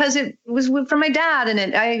property and because it was from my dad,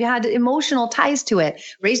 and I had emotional ties to it,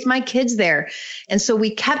 raised my kids there. And so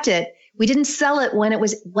we kept it. We didn't sell it when it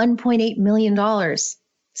was $1.8 million.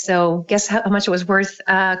 So guess how much it was worth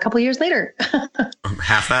a couple of years later?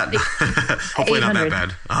 Half that. Hopefully not that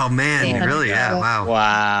bad. Oh, man. Really? Yeah.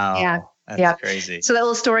 Wow. Yeah. That's crazy. So that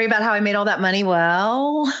little story about how I made all that money.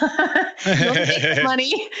 Well,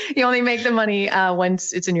 you only make the money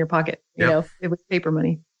once it's in your pocket. You know, it was paper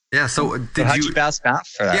money. Yeah. So how'd you bounce back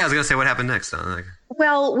for that? Yeah, I was going to say, what happened next?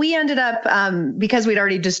 Well, we ended up, because we'd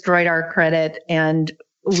already destroyed our credit, and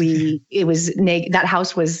that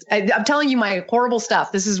house was, I'm telling you my horrible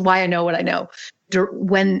stuff. This is why I know what I know.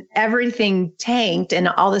 When everything tanked and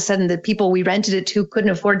all of a sudden the people we rented it to couldn't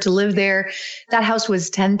afford to live there, that house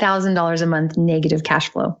was $10,000 a month negative cash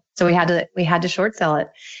flow. So we had to short sell it,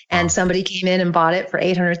 and somebody came in and bought it for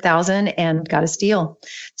 $800,000 and got a steal.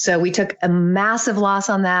 So we took a massive loss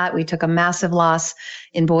on that. We took a massive loss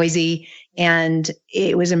in Boise, and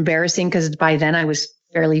it was embarrassing because by then I was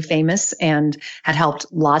fairly famous and had helped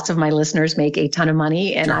lots of my listeners make a ton of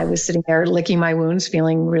money. And I was sitting there licking my wounds,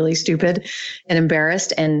 feeling really stupid and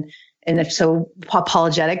embarrassed. And so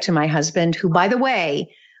apologetic to my husband, who, by the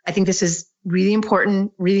way, I think this is really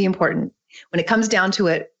important, really important. When it comes down to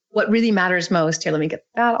it, what really matters most, here, let me get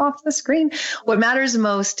that off the screen. What matters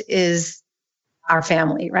most is our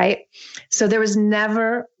family, right? So there was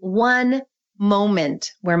never one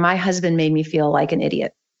moment where my husband made me feel like an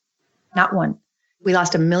idiot. Not one. We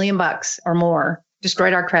lost $1 million or more,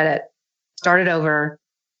 destroyed our credit, started over,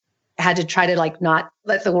 had to try to not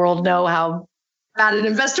let the world know how bad an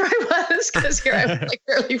investor I was, because here I was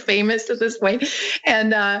fairly famous at this point.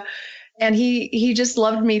 And he just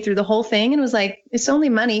loved me through the whole thing and was like, it's only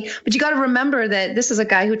money. But you got to remember that this is a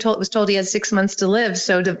guy who was told he had 6 months to live.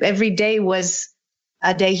 So every day was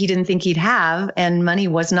a day he didn't think he'd have, and money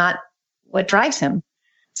was not what drives him.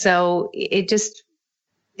 So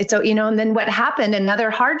and then what happened, another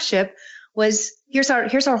hardship was, here's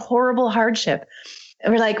our horrible hardship.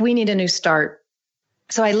 And we're like, we need a new start.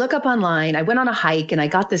 So I look up online, I went on a hike, and I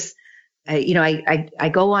got this, I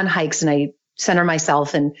go on hikes and I center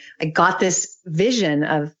myself, and I got this vision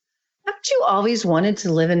of, haven't you always wanted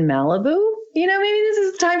to live in Malibu? Maybe this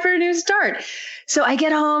is time for a new start. So I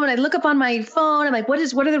get home and I look up on my phone. I'm like, what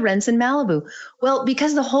are the rents in Malibu? Well,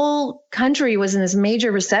 because the whole country was in this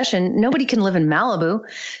major recession, nobody can live in Malibu.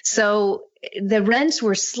 So the rents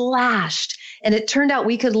were slashed, and it turned out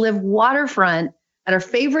we could live waterfront at our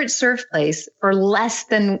favorite surf place for less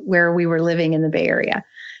than where we were living in the Bay Area.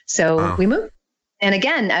 So we moved. And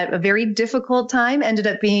again, a very difficult time ended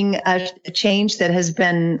up being a change that has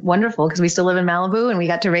been wonderful, because we still live in Malibu, and we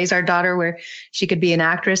got to raise our daughter where she could be an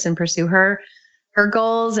actress and pursue her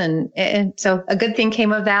goals. And so a good thing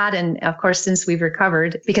came of that. And of course, since we've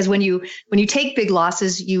recovered, because when you take big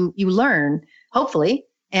losses, you learn, hopefully,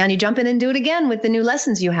 and you jump in and do it again with the new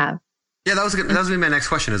lessons you have. Yeah, that was going to be my next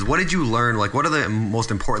question is, what did you learn? Like, what are the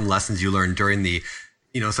most important lessons you learned during the,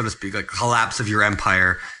 so to speak, collapse of your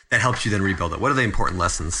empire that helps you then rebuild it? What are the important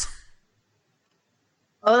lessons?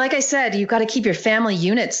 Oh, like I said, you've got to keep your family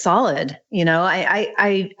unit solid.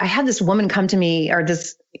 I had this woman come to me, or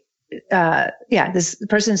this this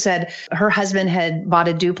person said her husband had bought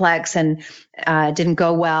a duplex and didn't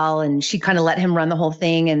go well. And she kind of let him run the whole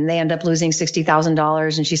thing. And they end up losing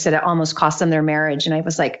 $60,000. And she said it almost cost them their marriage. And I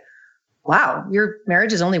was like, wow, your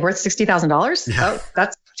marriage is only worth $60,000? Yeah. Oh,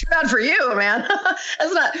 that's too bad for you, man.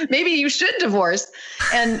 That's not, maybe you should divorce.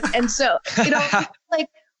 And so, like,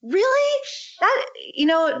 really?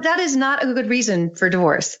 That is not a good reason for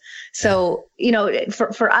divorce. So,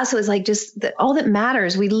 for us, it was like just all that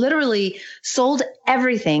matters. We literally sold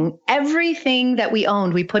everything that we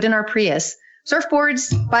owned. We put in our Prius,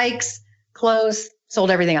 surfboards, bikes, clothes,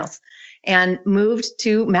 sold everything else, and moved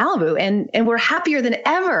to Malibu. And we're happier than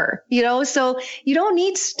ever, so you don't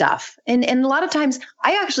need stuff. And a lot of times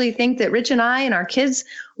I actually think that Rich and I and our kids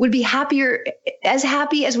would be as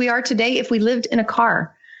happy as we are today if we lived in a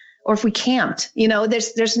car or if we camped.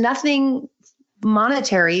 There's nothing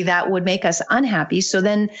monetary that would make us unhappy. So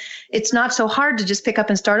then it's not so hard to just pick up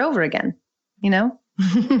and start over again,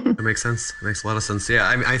 That makes sense. It makes a lot of sense.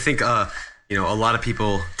 Yeah. I think, a lot of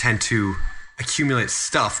people tend to accumulate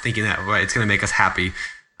stuff thinking that, right, it's going to make us happy.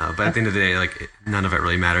 But at the end of the day, like, none of it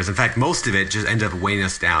really matters. In fact, most of it just ends up weighing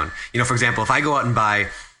us down. For example, if I go out and buy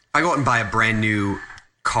a brand new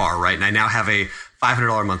car, right, and I now have a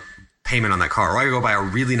 $500 a month payment on that car, or I go buy a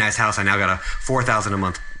really nice house, I now got a $4,000 a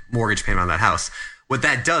month mortgage payment on that house. What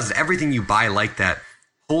that does is everything you buy like that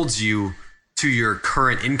holds you to your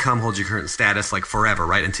current income, holds your current status like forever,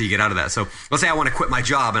 right? Until you get out of that. So let's say I want to quit my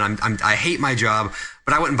job and I hate my job,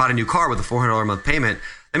 but I went and bought a new car with a $400 a month payment.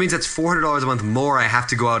 That means that's $400 a month more I have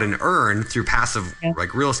to go out and earn through passive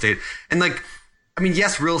like real estate. And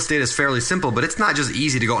yes, real estate is fairly simple, but it's not just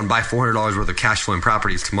easy to go out and buy $400 worth of cash flowing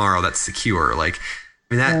properties tomorrow that's secure.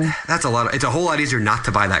 That's a lot. It's a whole lot easier not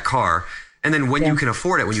to buy that car. And then when you can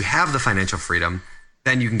afford it, when you have the financial freedom,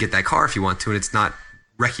 then you can get that car if you want to, and it's not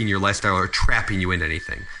wrecking your lifestyle or trapping you into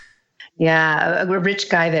anything. Yeah. A rich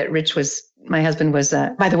guy my husband was,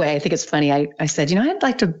 by the way, I think it's funny. I said, I'd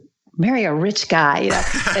like to marry a rich guy,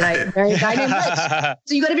 and I married a guy named Rich.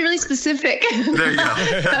 So you got to be really specific. There you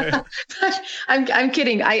go. I'm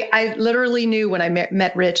kidding. I literally knew when I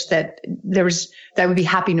met Rich that that would be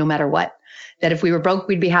happy no matter what. That if we were broke,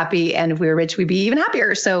 we'd be happy. And if we were rich, we'd be even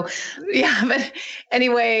happier. So yeah, but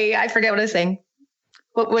anyway, I forget what I was saying.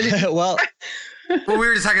 What Well, we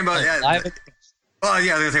were just talking about, I was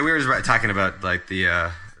gonna say, we were just talking about like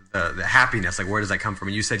the happiness, like where does that come from?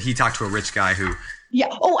 And you said he talked to a rich guy who. Yeah.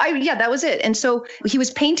 Oh, that was it. And so he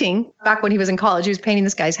was painting back when he was in college. He was painting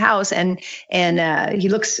this guy's house, and he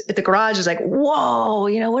looks at the garage. Is like, whoa,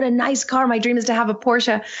 what a nice car. My dream is to have a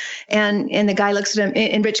Porsche. And the guy looks at him,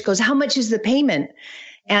 and Rich goes, how much is the payment?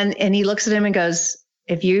 And he looks at him and goes,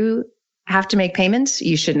 if you have to make payments,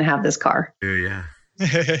 you shouldn't have this car. Yeah.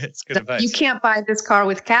 It's good advice. You can't buy this car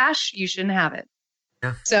with cash. You shouldn't have it.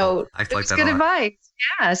 Yeah. So I like it's good advice.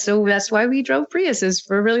 Yeah. So that's why we drove Priuses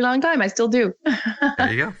for a really long time. I still do.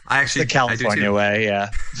 There you go. The California way. Yeah.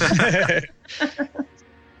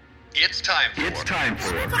 It's time for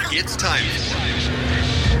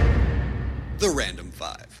the Random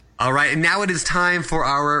 5. All right. And now it is time for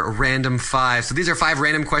our Random 5. So these are 5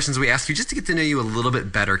 random questions we ask you just to get to know you a little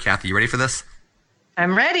bit better. Kathy, you ready for this?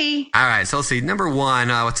 I'm ready. All right. So let's see. Number 1.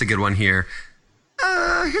 What's a good one here?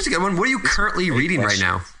 Here's a good one. What are you currently reading right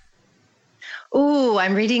now? Ooh,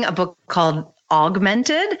 I'm reading a book called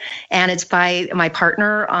Augmented, and it's by my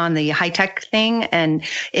partner on the high tech thing. And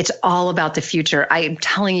it's all about the future. I'm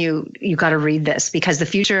telling you, you got to read this because the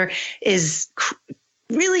future is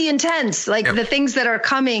really intense. Like the things that are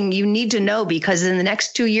coming, you need to know, because in the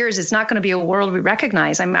next 2 years, it's not going to be a world we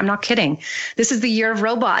recognize. I'm not kidding. This is the year of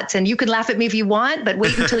robots, and you can laugh at me if you want, but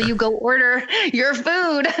wait until you go order your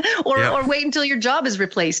food or wait until your job is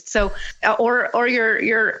replaced. So, or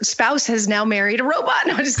your spouse has now married a robot.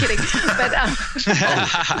 No, I'm just kidding.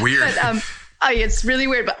 But, weird. But, it's really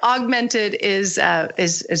weird, but Augmented is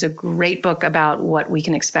a great book about what we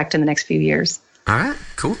can expect in the next few years. All right,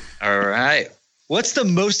 cool. All right. What's the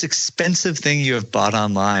most expensive thing you have bought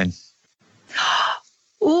online?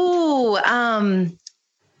 Ooh, I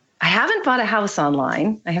haven't bought a house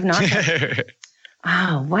online. I have not.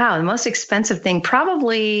 Oh, wow. The most expensive thing,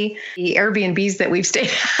 probably the Airbnbs that we've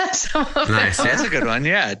stayed at. Nice. That's a good one.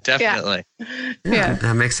 Yeah, definitely. Yeah.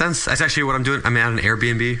 That makes sense. That's actually what I'm doing. I'm at an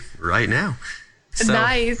Airbnb right now. So,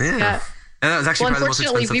 nice. Yeah. And that was actually probably the most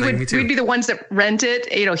expensive thing. Me too. We'd be the ones that rent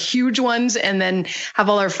it, huge ones, and then have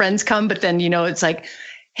all our friends come. But then, it's like,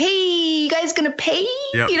 hey, you guys going to pay?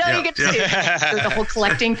 You get to the whole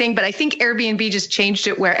collecting thing. But I think Airbnb just changed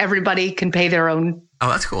it where everybody can pay their own. Oh,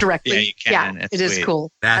 that's cool. Directly. Yeah, you can. Yeah, it is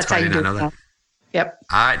cool. That's how you do know it. that. Yep.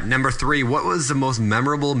 Number 3, what was the most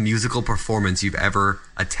memorable musical performance you've ever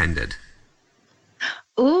attended?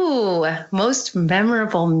 Ooh, most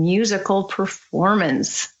memorable musical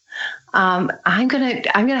performance. I'm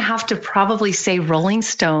gonna have to probably say Rolling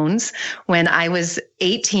Stones when I was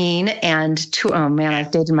 18 and oh man,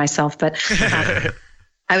 I've dated myself, but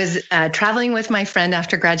I was traveling with my friend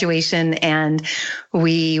after graduation, and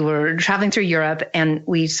we were traveling through Europe, and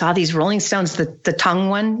we saw these Rolling Stones, the tongue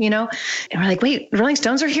one, and we're like, wait, Rolling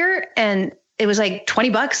Stones are here? And it was like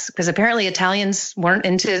 $20 because apparently Italians weren't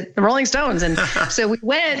into the Rolling Stones. And so we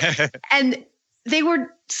went, and they were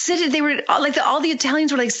all the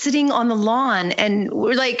Italians were like sitting on the lawn, and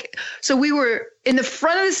we're like, so we were in the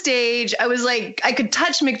front of the stage. I was like, I could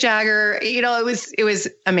touch Mick Jagger. It was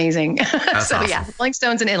amazing. So awesome. Yeah, Rolling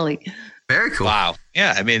Stones in Italy. Very cool. Wow.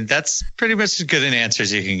 Yeah. I mean, that's pretty much as good an answer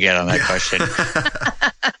as you can get on that question.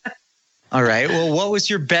 All right. Well, what was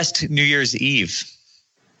your best New Year's Eve?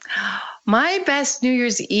 My best New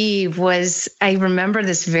Year's Eve was, I remember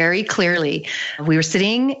this very clearly. We were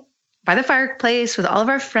sitting by the fireplace with all of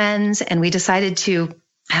our friends, and we decided to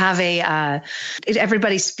have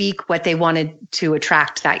everybody speak what they wanted to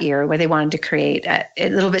attract that year, what they wanted to create, a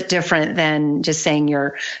little bit different than just saying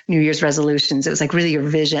your New Year's resolutions. It was like really your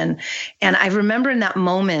vision. And I remember in that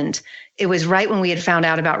moment, it was right when we had found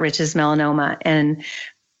out about Rich's melanoma, and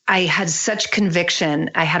I had such conviction.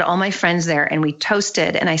 I had all my friends there, and we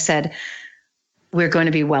toasted, and I said, we're going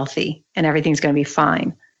to be wealthy and everything's going to be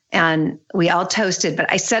fine. And we all toasted,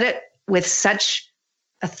 but I said it with such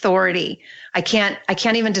authority. I can't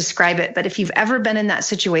even describe it. But if you've ever been in that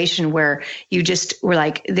situation where you just were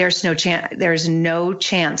like, there's no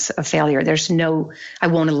chance of failure. I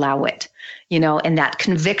won't allow it, and that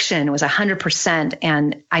conviction was 100%.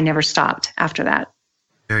 And I never stopped after that.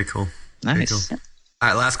 Very cool. Nice. Very cool. All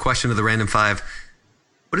right. Last question of the Random 5.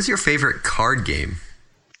 What is your favorite card game?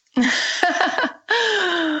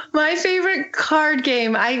 My favorite card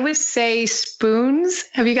game, I would say Spoons.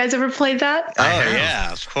 Have you guys ever played that? Oh,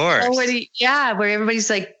 yeah, of course. Where everybody's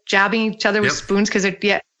like jabbing each other with spoons because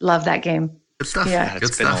love that game. Good stuff. Yeah.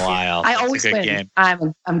 It's been a while. I always win. Game.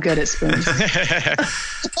 I'm good at spoons.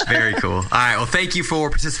 Very cool. All right. Well, thank you for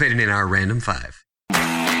participating in our Random 5.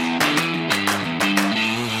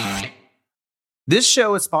 This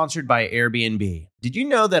show is sponsored by Airbnb. Did you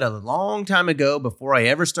know that a long time ago, before I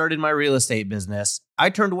ever started my real estate business, I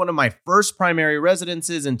turned one of my first primary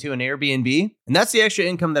residences into an Airbnb? And that's the extra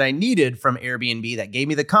income that I needed from Airbnb that gave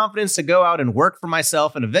me the confidence to go out and work for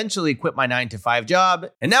myself and eventually quit my 9-to-5 job.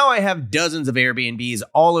 And now I have dozens of Airbnbs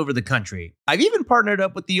all over the country. I've even partnered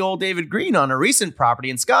up with the old David Green on a recent property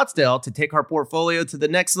in Scottsdale to take our portfolio to the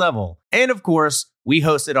next level. And of course, we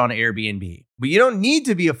host it on Airbnb. But you don't need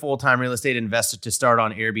to be a full-time real estate investor to start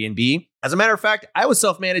on Airbnb. As a matter of fact, I was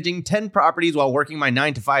self-managing 10 properties while working my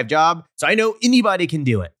 9-to-5 job, so I know anybody can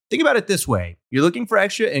do it. Think about it this way. You're looking for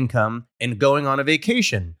extra income and going on a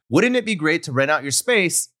vacation. Wouldn't it be great to rent out your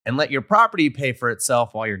space and let your property pay for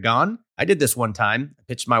itself while you're gone? I did this one time. I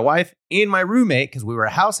pitched my wife and my roommate, because we were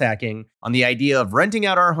house hacking, on the idea of renting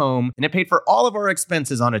out our home, and it paid for all of our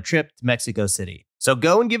expenses on a trip to Mexico City. So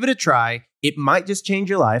go and give it a try. It might just change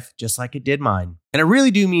your life, just like it did mine. And I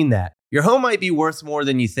really do mean that. Your home might be worth more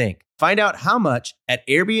than you think. Find out how much at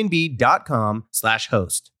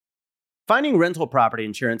airbnb.com/host. Finding rental property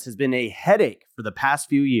insurance has been a headache for the past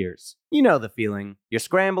few years. You know the feeling. You're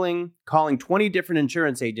scrambling, calling 20 different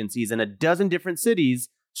insurance agencies in a dozen different cities,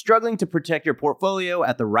 struggling to protect your portfolio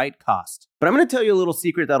at the right cost. But I'm going to tell you a little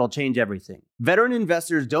secret that'll change everything. Veteran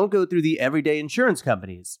investors don't go through the everyday insurance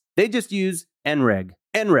companies. They just use NREG.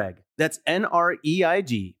 NREG, that's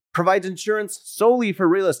NREIG, provides insurance solely for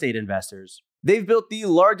real estate investors. They've built the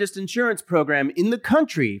largest insurance program in the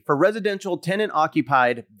country for residential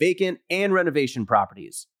tenant-occupied, vacant, and renovation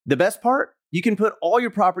properties. The best part? You can put all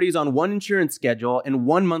your properties on one insurance schedule and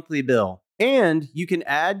one monthly bill. And you can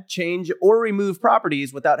add, change, or remove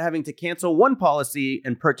properties without having to cancel one policy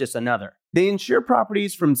and purchase another. They insure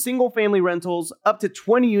properties from single-family rentals up to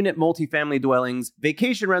 20-unit multifamily dwellings,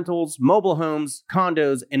 vacation rentals, mobile homes,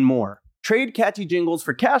 condos, and more. Trade catchy jingles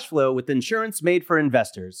for cash flow with insurance made for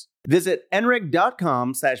investors. Visit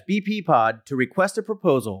nreg.com/bppod to request a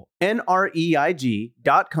proposal.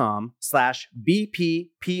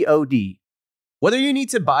 nreig.com/bppod. Whether you need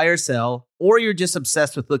to buy or sell, or you're just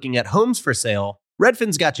obsessed with looking at homes for sale,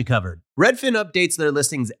 Redfin's got you covered. Redfin updates their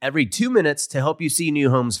listings every 2 minutes to help you see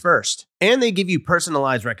new homes first. And they give you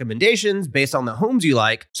personalized recommendations based on the homes you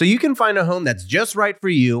like, so you can find a home that's just right for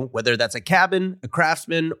you, whether that's a cabin, a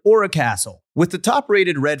craftsman, or a castle. With the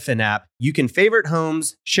top-rated Redfin app, you can favorite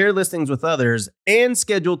homes, share listings with others, and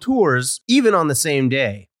schedule tours even on the same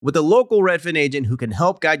day, with a local Redfin agent who can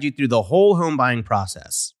help guide you through the whole home buying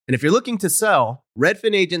process. And if you're looking to sell,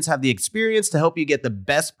 Redfin agents have the experience to help you get the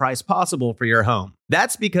best price possible for your home.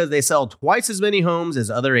 That's because they sell twice as many homes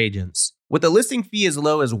as other agents. With a listing fee as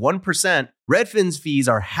low as 1%, Redfin's fees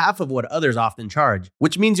are half of what others often charge,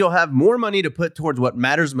 which means you'll have more money to put towards what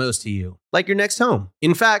matters most to you, like your next home.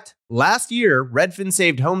 In fact, last year, Redfin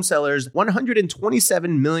saved home sellers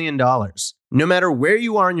 $127 million. No matter where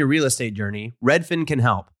you are in your real estate journey, Redfin can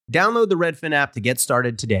help. Download the Redfin app to get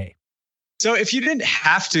started today. So if you didn't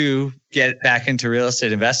have to get back into real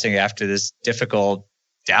estate investing after this difficult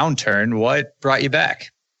downturn, what brought you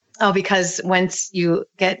back? Oh, because once you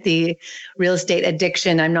get the real estate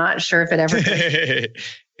addiction, I'm not sure if it ever.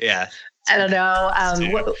 Yeah. I don't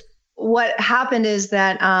know. What happened is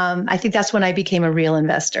that I think that's when I became a real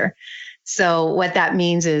investor. So what that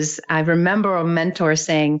means is I remember a mentor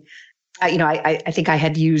saying, I think I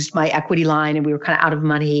had used my equity line and we were kind of out of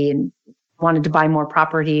money and wanted to buy more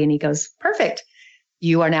property. And he goes, perfect.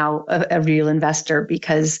 You are now a real investor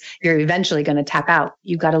because you're eventually going to tap out.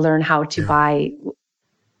 You've got to learn how to buy,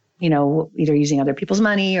 either using other people's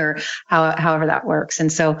money or however that works.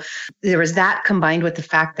 And so there was that combined with the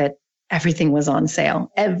fact that everything was on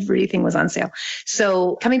sale. Everything was on sale.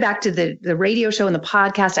 So coming back to the radio show and the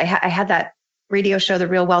podcast, I had that radio show, The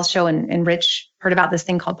Real Wealth Show, and Rich heard about this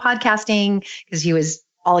thing called podcasting because he was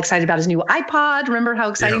all excited about his new iPod. Remember how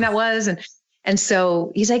exciting that was? And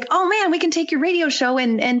so he's like, oh man, we can take your radio show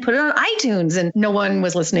and put it on iTunes. And no one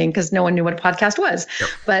was listening because no one knew what a podcast was. Yep.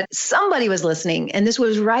 But somebody was listening. And this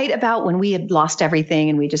was right about when we had lost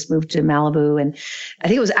everything and we just moved to Malibu. And I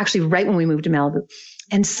think it was actually right when we moved to Malibu.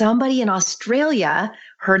 And somebody in Australia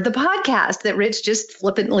heard the podcast that Rich just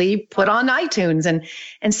flippantly put on iTunes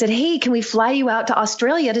and said, hey, can we fly you out to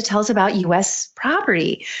Australia to tell us about US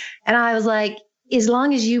property? And I was like, as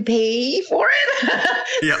long as you pay for it.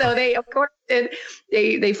 Yeah. So they, of course, did.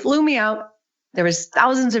 They flew me out. There was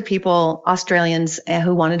thousands of people, Australians,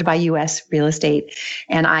 who wanted to buy U.S. real estate.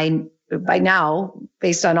 And I, by now,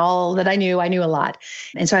 based on all that I knew a lot.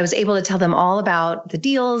 And so I was able to tell them all about the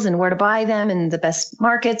deals and where to buy them and the best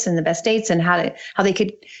markets and the best dates and how they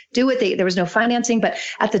could do it. There was no financing. But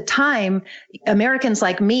at the time, Americans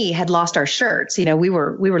like me had lost our shirts. We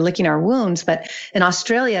were licking our wounds. But in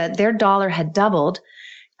Australia, their dollar had doubled.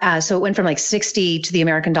 So it went from like 60 to the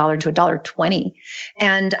American dollar to $1.20.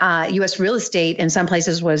 And U.S. real estate in some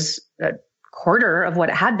places was quarter of what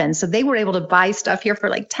it had been. So they were able to buy stuff here for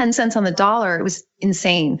like 10 cents on the dollar. It was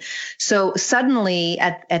insane. So suddenly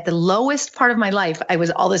at the lowest part of my life, I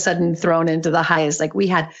was all of a sudden thrown into the highest. Like we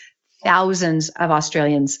had thousands of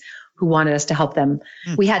Australians who wanted us to help them.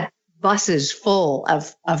 We had buses full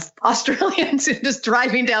of Australians just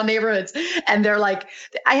driving down neighborhoods. And they're like,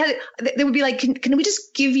 they would be like, can we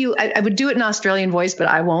just give you, I would do it in Australian voice, but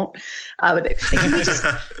I won't. Can we just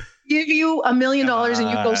give you $1 million and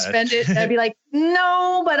you go spend it? And I'd be like,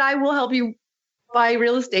 no, but I will help you buy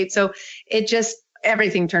real estate. So it just,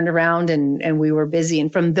 everything turned around and we were busy.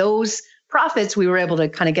 And from those profits, we were able to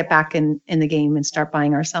kind of get back in the game and start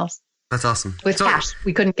buying ourselves. That's awesome. With cash.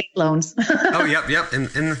 We couldn't get loans. Oh, yep. And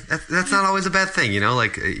that's not always a bad thing,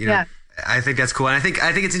 Yeah. I think that's cool. And I think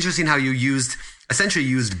it's interesting how you essentially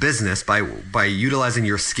used business by utilizing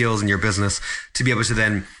your skills in your business to be able to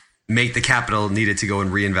then make the capital needed to go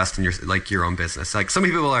and reinvest in your own business. Like so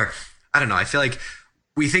many people are, I don't know, I feel like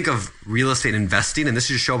we think of real estate investing, and this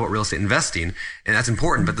is a show about real estate investing, and that's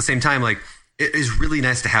important. But at the same time, like, it is really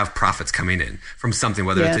nice to have profits coming in from something,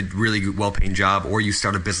 whether it's a really well-paying job or you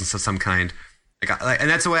start a business of some kind. And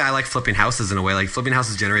that's the way I like flipping houses in a way. Like flipping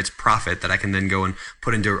houses generates profit that I can then go and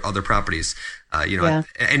put into other properties.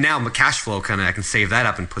 And now my cash flow I can save that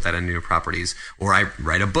up and put that into new properties. Or I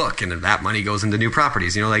write a book and that money goes into new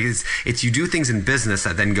properties. It's you do things in business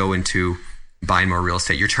that then go into buying more real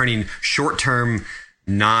estate. You're turning short-term,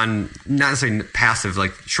 not necessarily passive,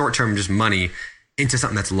 like short-term just money into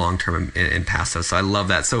something that's long-term and passive. So I love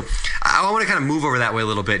that. So I want to kind of move over that way a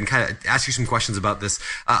little bit and kind of ask you some questions about this.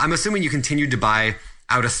 I'm assuming you continued to buy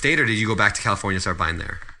out of state, or did you go back to California and start buying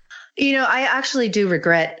there? I actually do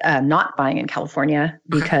regret not buying in California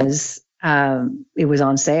because it was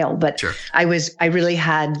on sale. But sure. I really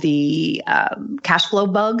had the cash flow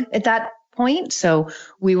bug at that point. So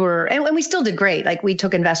we were, and we still did great. Like we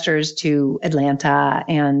took investors to Atlanta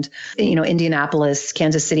and, Indianapolis,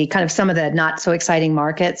 Kansas City, kind of some of the not so exciting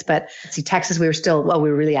markets, but Texas, we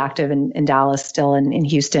were really active in Dallas still and in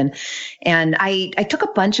Houston. And I took a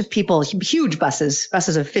bunch of people, huge buses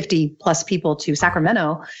of 50 plus people to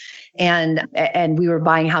Sacramento. And we were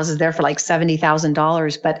buying houses there for like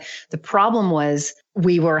 $70,000. But the problem was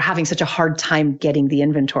we were having such a hard time getting the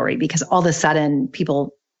inventory because all of a sudden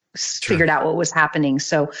people figured out what was happening.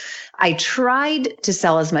 So I tried to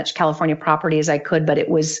sell as much California property as I could, but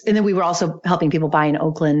and then we were also helping people buy in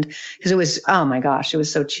Oakland because it was, oh my gosh, it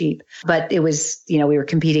was so cheap. But it was, we were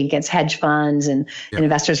competing against hedge funds and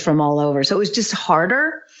investors from all over. So it was just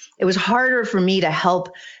harder. It was harder for me to help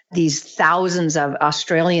these thousands of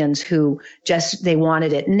Australians who they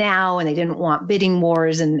wanted it now and they didn't want bidding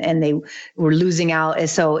wars and they were losing out. And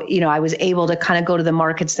so, I was able to kind of go to the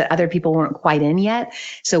markets that other people weren't quite in yet.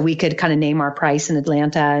 So we could kind of name our price in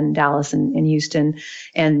Atlanta and Dallas and Houston,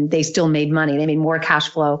 and they still made money. They made more cash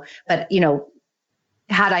flow. But,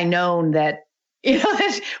 had I known that,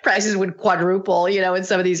 that prices would quadruple, in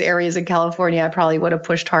some of these areas in California, I probably would have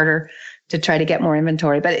pushed harder to try to get more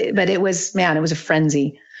inventory. But it was a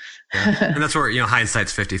frenzy. Yeah. And that's where,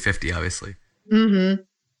 hindsight's 50-50, obviously. Mm-hmm.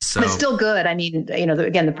 So, but it's still good. I mean,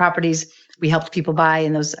 again, the properties we helped people buy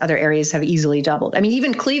in those other areas have easily doubled. I mean,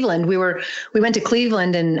 even Cleveland, we went to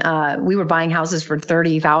Cleveland and we were buying houses for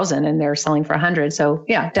 $30,000 and they're selling for $100,000. So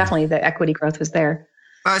yeah, definitely the equity growth was there.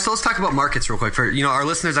 All right. So let's talk about markets real quick for, our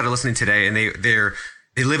listeners that are listening today and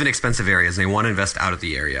they live in expensive areas and they want to invest out of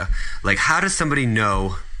the area. Like, how does somebody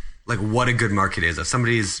know what a good market is? If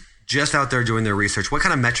somebody's just out there doing their research, what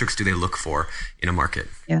kind of metrics do they look for in a market?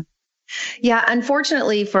 Yeah.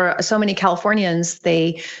 Unfortunately, for so many Californians,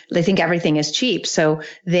 they think everything is cheap. So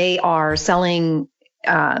they are selling,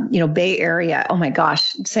 Bay Area. Oh my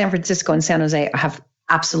gosh, San Francisco and San Jose have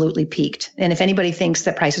absolutely peaked. And if anybody thinks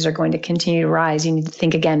that prices are going to continue to rise, you need to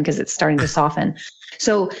think again because it's starting to soften.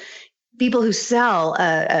 So people who sell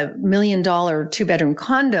a $1 million 2-bedroom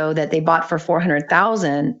condo that they bought for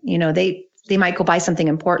 $400,000, they might go buy something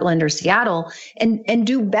in Portland or Seattle and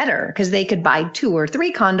do better because they could buy 2 or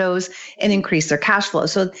 3 condos and increase their cash flow.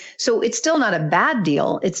 So it's still not a bad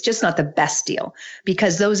deal. It's just not the best deal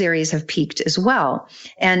because those areas have peaked as well.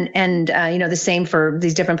 And the same for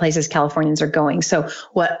these different places Californians are going. So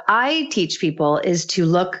what I teach people is to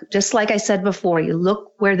look, just like I said before, you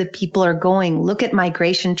look where the people are going, look at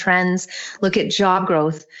migration trends, look at job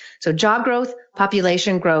growth. So job growth,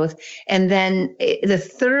 population growth. And then the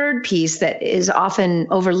third piece that is often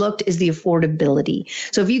overlooked is the affordability.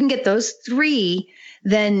 So if you can get those 3,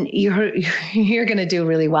 then you're going to do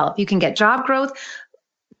really well. If you can get job growth,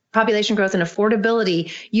 population growth, and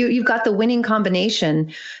affordability, you've got the winning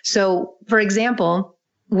combination. So for example,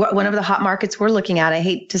 one of the hot markets we're looking at, I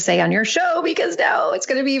hate to say on your show because now it's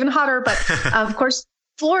going to be even hotter, but of course,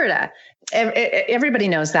 Florida. Everybody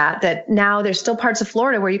knows that now there's still parts of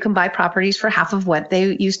Florida where you can buy properties for half of what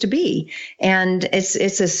they used to be. And it's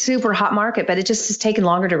a super hot market, but it just has taken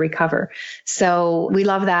longer to recover. So we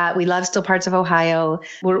love that. We love still parts of Ohio.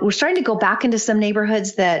 We're starting to go back into some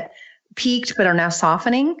neighborhoods that peaked, but are now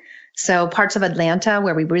softening. So parts of Atlanta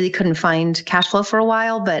where we really couldn't find cash flow for a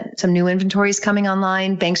while, but some new inventory is coming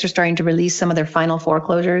online. Banks are starting to release some of their final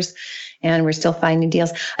foreclosures. And we're still finding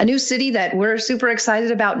deals. A new city that we're super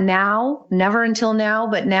excited about now, never until now,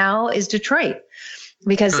 but now is Detroit.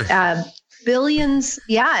 Because billions,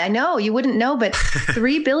 I know, you wouldn't know, but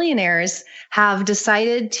 3 billionaires have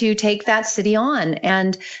decided to take that city on.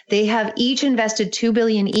 And they have each invested $2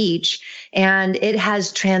 billion each. And it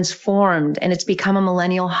has transformed and it's become a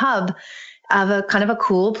millennial hub of a kind of a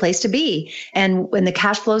cool place to be. And when the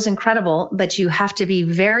cash flow is incredible, but you have to be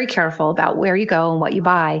very careful about where you go and what you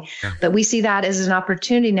buy. Yeah. But we see that as an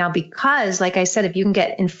opportunity now because, like I said, if you can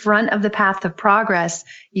get in front of the path of progress,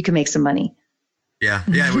 you can make some money. Yeah.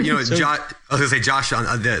 Yeah. Josh, I was going to say Josh,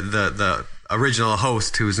 the original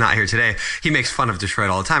host who's not here today, he makes fun of Detroit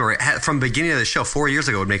all the time. Or from the beginning of the show, 4 years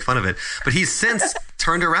ago, would make fun of it. But he's since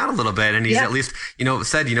turned around a little bit and he's at least,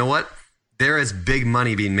 said, you know what? There is big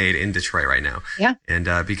money being made in Detroit right now. Yeah. And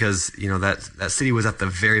because, that city was at the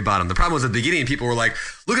very bottom. The problem was at the beginning, people were like,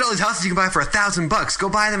 look at all these houses you can buy for $1,000. Go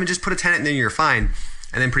buy them and just put a tenant and then you're fine.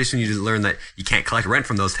 And then pretty soon you just learn that you can't collect rent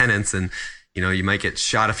from those tenants. And, you might get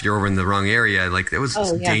shot if you're over in the wrong area. Like there was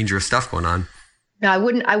some dangerous stuff going on. No, I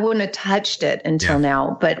wouldn't have touched it until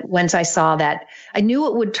now. But once I saw that, I knew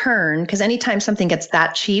it would turn because anytime something gets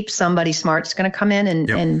that cheap, somebody smart's going to come in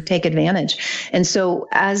and take advantage. And so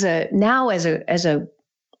as a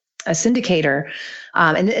a syndicator.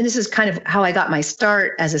 And this is kind of how I got my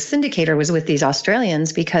start as a syndicator, was with these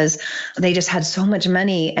Australians, because they just had so much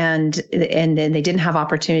money and they didn't have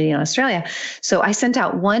opportunity in Australia. So I sent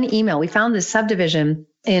out one email. We found this subdivision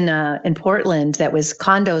in Portland that was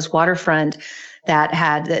condos, waterfront, that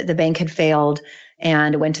had the bank had failed,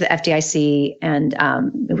 and it went to the FDIC, and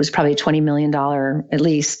it was probably a $20 million at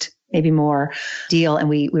least, maybe more, deal. And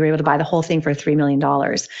we were able to buy the whole thing for $3 million.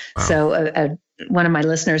 Wow. So one of my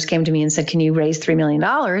listeners came to me and said, can you raise $3 million?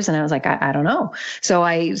 And I was like, I don't know. So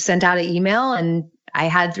I sent out an email, and I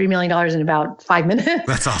had $3 million in about 5 minutes.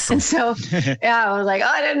 That's awesome. And so, yeah, I was like,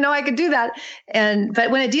 I didn't know I could do that. But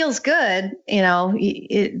when a deal's good,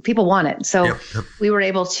 people want it. So we were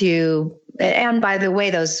able to, and by the way,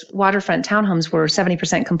 those waterfront townhomes were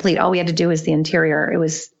 70% complete. All we had to do was the interior. It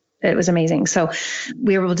was amazing. So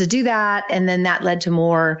we were able to do that. And then that led to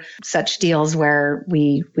more such deals where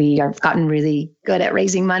we have gotten really good at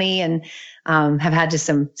raising money and have had just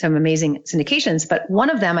some amazing syndications. But one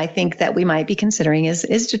of them I think that we might be considering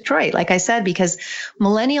is Detroit, like I said, because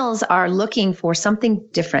millennials are looking for something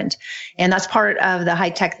different. And that's part of the high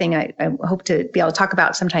tech thing I hope to be able to talk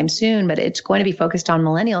about sometime soon, but it's going to be focused on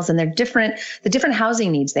millennials and the different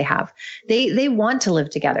housing needs they have. They want to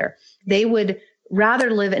live together. They would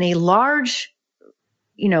rather live in a large,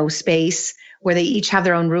 space where they each have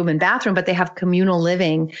their own room and bathroom, but they have communal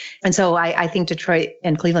living. And so I think Detroit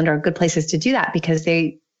and Cleveland are good places to do that, because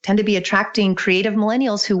they tend to be attracting creative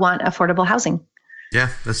millennials who want affordable housing. Yeah,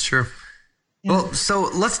 that's true. Yeah. Well, so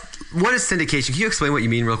what is syndication? Can you explain what you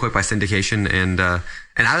mean real quick by syndication? And I'd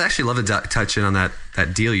actually love to touch in on that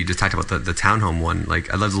deal you just talked about, the townhome one.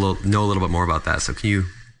 Like, I'd love to know a little bit more about that. So can you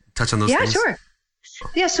touch on those things? Yeah, sure.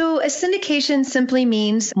 Yeah. So a syndication simply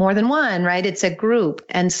means more than one, right? It's a group.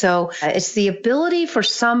 And so it's the ability for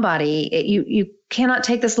somebody, you cannot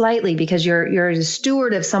take this lightly, because you're a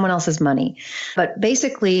steward of someone else's money. But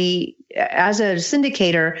basically, as a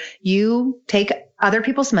syndicator, you take other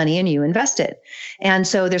people's money and you invest it. And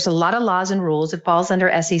so there's a lot of laws and rules. It falls under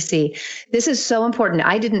SEC. This is so important.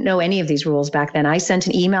 I didn't know any of these rules back then. I sent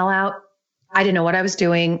an email out. I didn't know what I was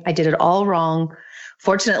doing. I did it all wrong.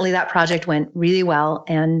 Fortunately, that project went really well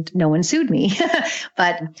and no one sued me.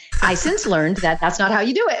 But I since learned that that's not how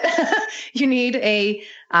you do it. You need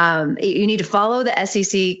to follow the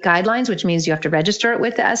SEC guidelines, which means you have to register it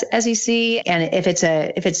with the SEC. And if it's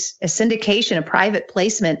a syndication, a private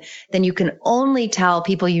placement, then you can only tell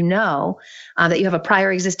people that you have a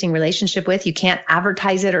prior existing relationship with. You can't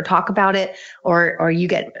advertise it or talk about it, or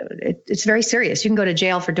it's very serious. You can go to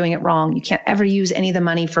jail for doing it wrong. You can't ever use any of the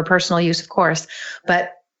money for personal use, of course.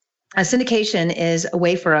 But a syndication is a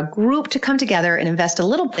way for a group to come together and invest a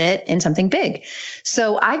little bit in something big.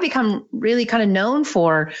 So I've become really kind of known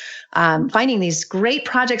for finding these great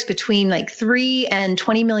projects between like $3 and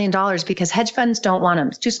 $20 million, because hedge funds don't want them.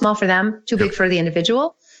 It's too small for them, too big for the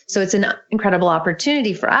individual. So it's an incredible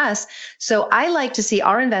opportunity for us. So I like to see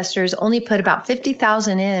our investors only put about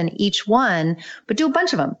 $50,000 in each one, but do a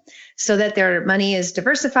bunch of them so that their money is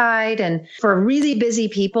diversified. And for really busy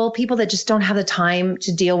people that just don't have the time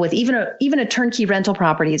to deal with even a turnkey rental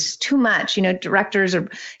property, it's too much. Directors or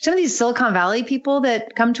some of these Silicon Valley people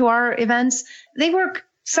that come to our events, they work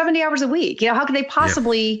 70 hours a week. How could they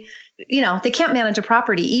possibly they can't manage a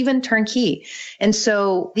property, even turnkey. And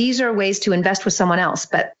so these are ways to invest with someone else,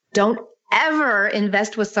 but don't ever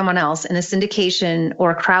invest with someone else in a syndication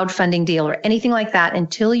or a crowdfunding deal or anything like that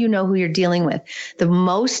until you know who you're dealing with. The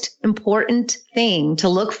most important thing to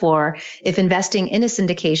look for if investing in a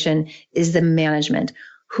syndication is the management.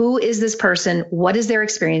 Who is this person? What is their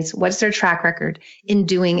experience? What's their track record in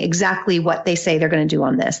doing exactly what they say they're going to do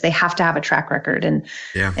on this? They have to have a track record.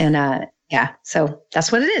 So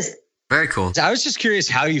that's what it is. Very cool. I was just curious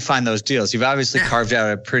how you find those deals. You've obviously carved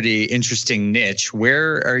out a pretty interesting niche.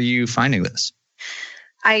 Where are you finding this?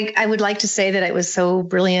 I would like to say that it was so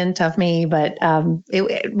brilliant of me, but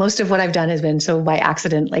most of what I've done has been so by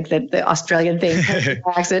accident, like the Australian thing.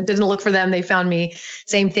 By accident, didn't look for them. They found me.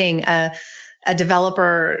 Same thing. A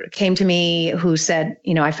developer came to me who said,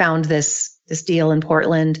 I found this deal in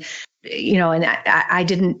Portland, and I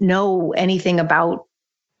didn't know anything about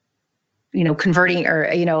converting or,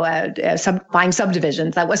 buying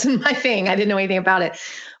subdivisions. That wasn't my thing. I didn't know anything about it.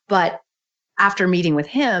 But after meeting with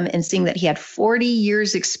him and seeing that he had 40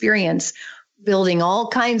 years experience building all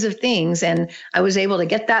kinds of things, and I was able to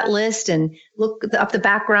get that list and look up the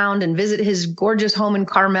background and visit his gorgeous home in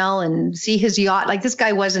Carmel and see his yacht. Like, this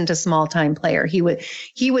guy wasn't a small time player. He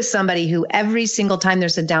was somebody who every single time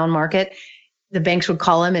there's a down market, the banks would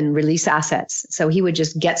call him and release assets. So he would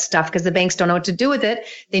just get stuff because the banks don't know what to do with it.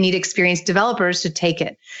 They need experienced developers to take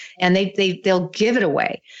it, and they'll give it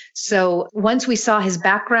away. So once we saw his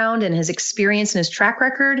background and his experience and his track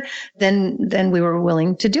record, then we were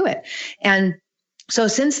willing to do it. And so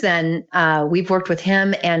since then, we've worked with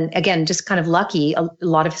him, and again, just kind of lucky, a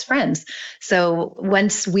lot of his friends. So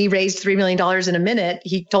once we raised $3 million in a minute,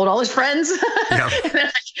 he told all his friends,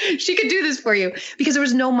 yeah. She could do this for you, because there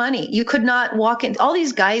was no money. You could not walk in. All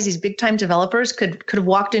these guys, these big time developers could have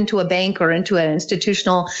walked into a bank or into an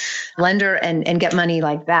institutional lender and get money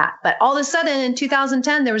like that. But all of a sudden in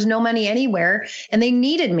 2010, there was no money anywhere, and they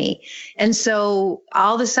needed me. And so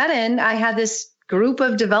all of a sudden I had this group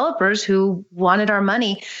of developers who wanted our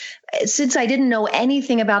money. Since I didn't know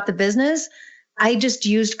anything about the business, I just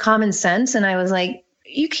used common sense, and I was like,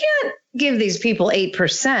 you can't give these people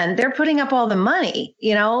 8%. They're putting up all the money.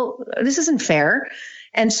 This isn't fair.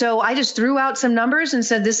 And so I just threw out some numbers and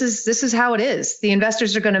said, this is how it is. The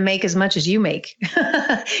investors are going to make as much as you make.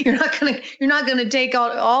 You're not going to take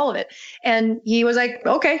all of it. And he was like,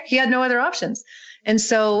 okay, he had no other options. And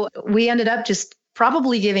so we ended up just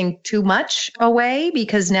probably giving too much away,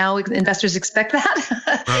 because now investors expect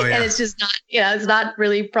that. Oh, yeah. And it's just not, it's not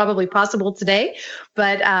really probably possible today.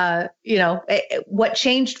 But, what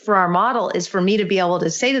changed for our model is for me to be able to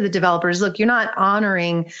say to the developers, look, you're not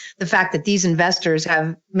honoring the fact that these investors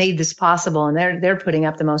have made this possible, and they're putting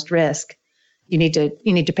up the most risk. You need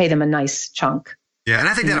to pay them a nice chunk. Yeah, and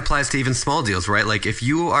I think that applies to even small deals, right? Like if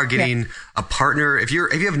you are getting a partner, if you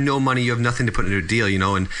have no money, you have nothing to put into a deal,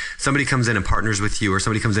 and somebody comes in and partners with you, or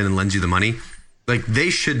somebody comes in and lends you the money, like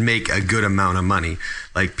they should make a good amount of money.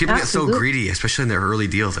 Like people Absolutely. Get so greedy, especially in their early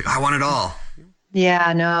deals. Like, I want it all.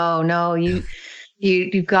 Yeah, no,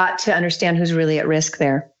 you've got to understand who's really at risk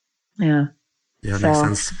there. Yeah. Yeah, that makes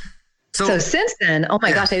sense. So since then, oh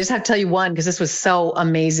my gosh, I just have to tell you one, because this was so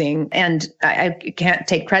amazing, and I can't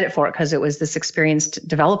take credit for it because it was this experienced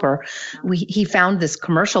developer. He found this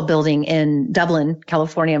commercial building in Dublin,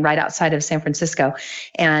 California, right outside of San Francisco,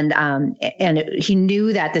 and he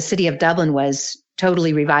knew that the city of Dublin was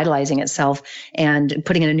totally revitalizing itself and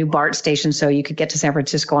putting in a new BART station so you could get to San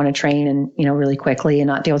Francisco on a train and, really quickly and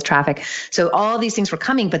not deal with traffic. So all these things were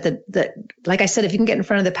coming. But like I said, if you can get in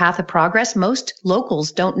front of the path of progress, most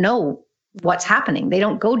locals don't know what's happening. They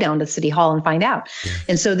don't go down to City Hall and find out. Yeah.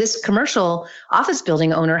 And so this commercial office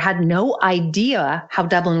building owner had no idea how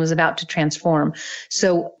Dublin was about to transform.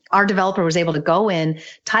 So our developer was able to go in,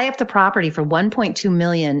 tie up the property for $1.2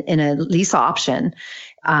 million in a lease option,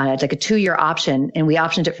 like a 2-year option, and we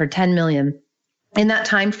optioned it for $10 million. In that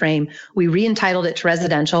time frame, we re-entitled it to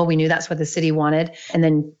residential. We knew that's what the city wanted. And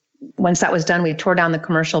then once that was done, we tore down the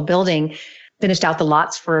commercial building, finished out the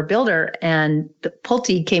lots for a builder, and the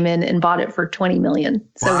Pulte came in and bought it for $20 million.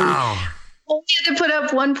 So wow. we only had to put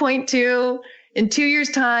up 1.2. In 2 years'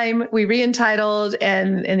 time, we re-entitled,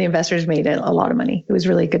 and the investors made a lot of money. It was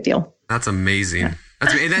really a good deal. That's amazing. Yeah.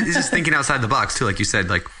 And that is just thinking outside the box too, like you said,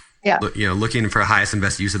 like looking for highest and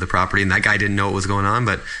best use of the property. And that guy didn't know what was going on,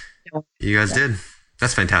 but you guys did.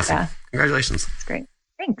 That's fantastic. Yeah. Congratulations. That's great.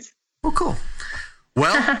 Thanks. Oh, cool.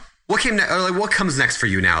 Well, what comes next for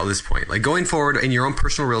you now at this point? Like going forward in your own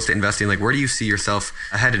personal real estate investing, like where do you see yourself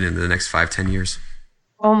headed into the next 5-10 years?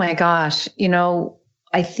 Oh my gosh.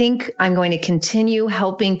 I think I'm going to continue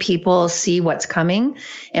helping people see what's coming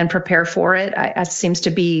and prepare for it. That seems to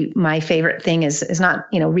be my favorite thing is not,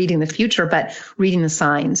 reading the future, but reading the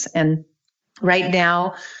signs. And right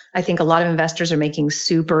now, I think a lot of investors are making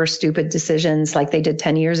super stupid decisions like they did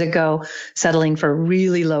 10 years ago, settling for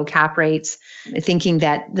really low cap rates, thinking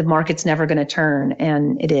that the market's never going to turn,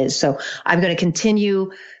 and it is. So I'm going to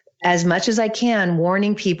continue as much as I can,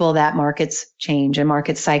 warning people that markets change and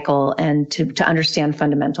markets cycle, and to understand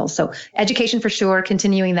fundamentals. So education for sure,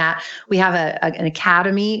 continuing that. We have an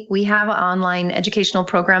academy. We have an online educational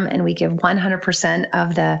program, and we give 100%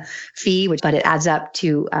 of the fee, but it adds up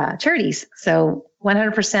to charities. So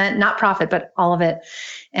 100%, not profit, but all of it.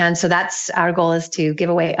 And so that's our goal, is to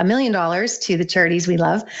give away $1 million to the charities we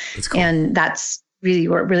love. That's cool. And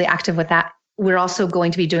we're really active with that. We're also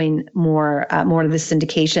going to be doing more of the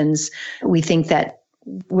syndications. We think that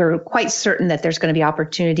we're quite certain that there's going to be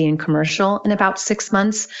opportunity in commercial in about 6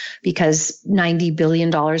 months, because $90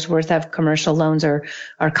 billion worth of commercial loans are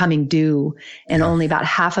coming due, and only about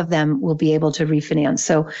half of them will be able to refinance.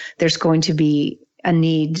 So there's going to be a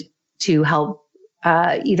need to help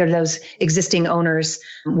either those existing owners,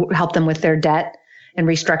 help them with their debt and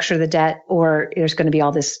restructure the debt, or there's going to be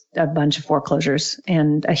a bunch of foreclosures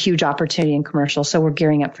and a huge opportunity in commercial. So we're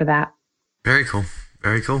gearing up for that. Very cool.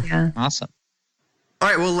 Very cool. Yeah. Awesome. All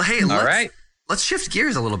right. Well, hey, let's shift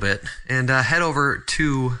gears a little bit and head over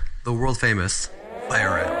to the world famous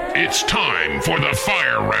Fire Round. It's time for the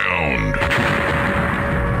Fire Round.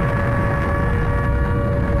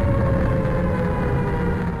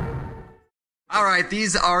 All right,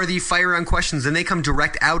 these are the Fire Round questions, and they come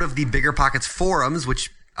direct out of the Bigger Pockets forums, which,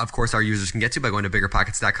 of course, our users can get to by going to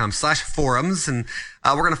biggerpockets.com/forums. And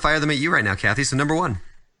we're going to fire them at you right now, Kathy. So number one,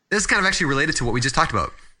 this is kind of actually related to what we just talked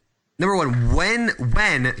about. Number one,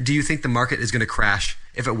 when do you think the market is going to crash,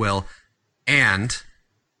 if it will, and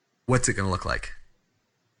what's it going to look like?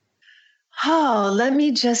 Oh, let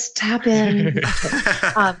me just tap in.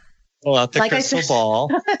 Pull out the like crystal ball.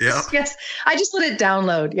 Yep. Yes, I just let it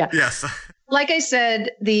download. Yeah. Yes. Like I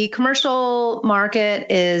said, the commercial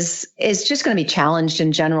market is just going to be challenged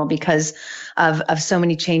in general because of so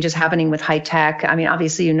many changes happening with high tech. I mean,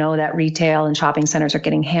 obviously, you know that retail and shopping centers are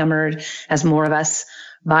getting hammered as more of us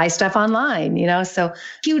buy stuff online, so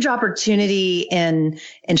huge opportunity in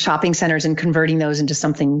shopping centers and converting those into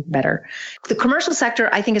something better. The commercial sector,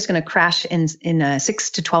 I think, is going to crash in 6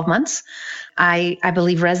 to 12 months. I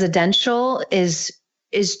believe residential is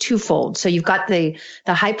twofold. So you've got the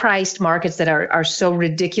high priced markets that are so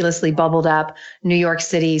ridiculously bubbled up: New York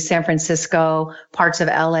City, San Francisco, parts of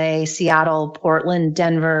LA, Seattle, Portland,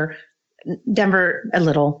 Denver a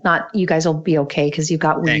little. Not, you guys will be okay because you've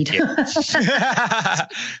got weed. Thank you.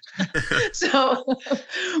 So,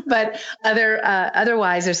 but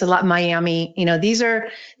otherwise, there's a lot. Miami, these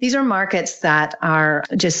are markets that are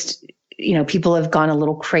just, people have gone a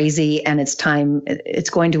little crazy, and it's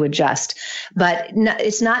going to adjust. But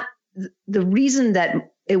it's not the reason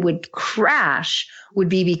that it would crash would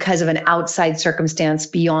be because of an outside circumstance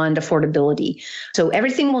beyond affordability. So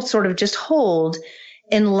everything will sort of just hold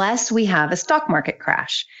unless we have a stock market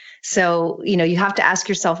crash. So, you have to ask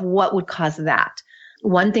yourself, what would cause that?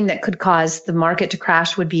 One thing that could cause the market to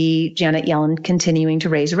crash would be Janet Yellen continuing to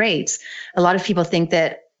raise rates. A lot of people think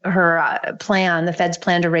that her plan, the Fed's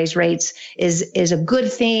plan to raise rates, is a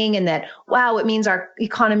good thing, and that, wow, it means our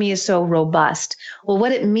economy is so robust. Well,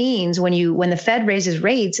 what it means when the Fed raises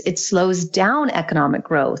rates, it slows down economic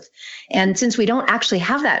growth. And since we don't actually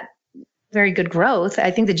have that very good growth, I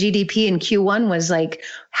think the GDP in Q1 was like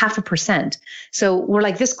 0.5%. So we're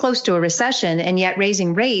like this close to a recession, and yet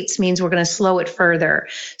raising rates means we're going to slow it further.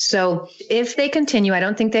 So if they continue, I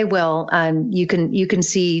don't think they will. You can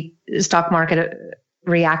see the stock market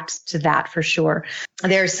react to that for sure.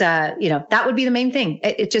 There's, that would be the main thing.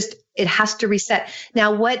 It has to reset.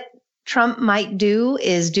 Now, what Trump might do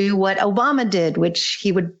is do what Obama did, which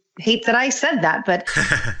he would hate that I said that, but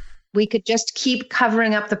we could just keep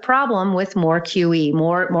covering up the problem with more QE,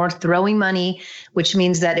 more throwing money, which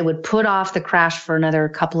means that it would put off the crash for another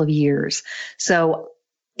couple of years. So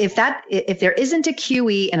if there isn't a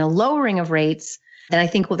QE and a lowering of rates, then I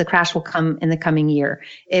think the crash will come in the coming year.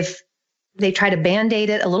 If they try to band-aid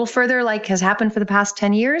it a little further, like has happened for the past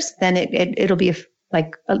 10 years, then it'll be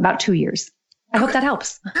like about 2 years. I hope that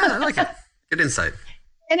helps. Yeah, I like it. Good insight.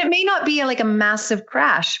 And it may not be like a massive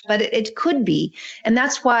crash, but it could be. And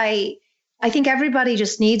that's why I think everybody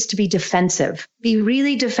just needs to be defensive. Be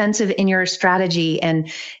really defensive in your strategy, and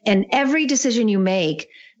every decision you make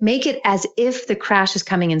it as if the crash is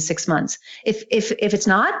coming in 6 months. If it's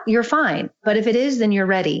not, you're fine. But if it is, then you're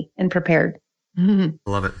ready and prepared.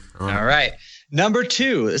 Love it. All right. Number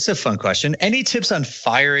 2, this is a fun question. Any tips on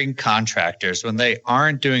firing contractors when they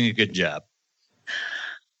aren't doing a good job?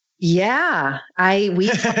 Yeah, we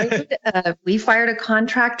fired a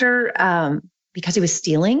contractor because he was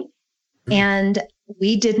stealing, and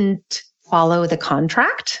we didn't follow the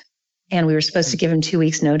contract, and we were supposed to give him 2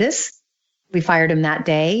 weeks notice. We fired him that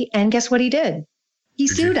day, and guess what he did? He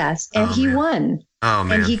sued us, and he won. Oh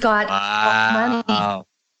man! And he got money.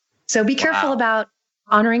 So be careful about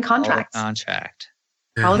honoring contracts. Follow the contract.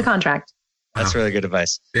 Follow the contract. That's really good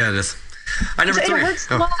advice. Yeah, it is. Number 3. It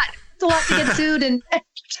hurts a lot. It's a lot to get sued and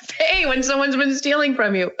to pay when someone's been stealing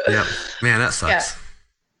from you. Yeah, man, that sucks.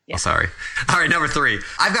 Yeah. Oh, sorry. All right, number 3.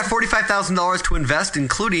 I've got $45,000 to invest,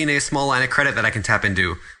 including a small line of credit that I can tap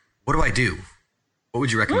into. What do I do? What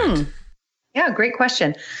would you recommend? Yeah, great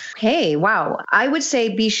question. Okay, wow. I would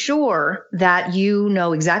say be sure that you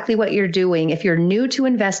know exactly what you're doing. If you're new to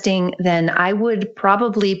investing, then I would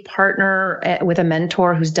probably partner with a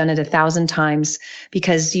mentor who's done it 1,000 times,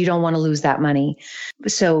 because you don't want to lose that money.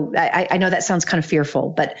 So I know that sounds kind of fearful,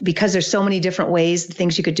 but because there's so many different ways,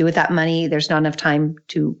 things you could do with that money, there's not enough time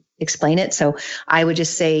to explain it. So I would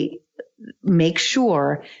just say, make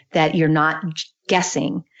sure that you're not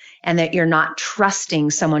guessing and that you're not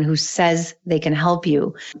trusting someone who says they can help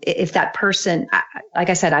you. If that person,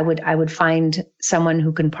 like I said, I would find someone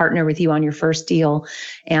who can partner with you on your first deal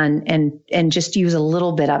and just use a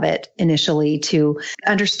little bit of it initially to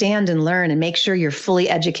understand and learn and make sure you're fully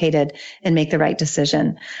educated and make the right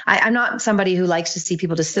decision. I'm not somebody who likes to see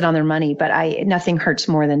people just sit on their money, but nothing hurts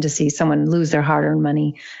more than to see someone lose their hard-earned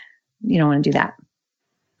money. You don't want to do that.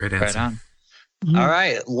 Great answer. Right on. All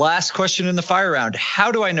right. Last question in the fire round.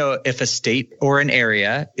 How do I know if a state or an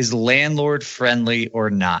area is landlord friendly or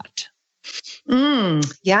not?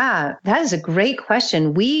 Yeah, that is a great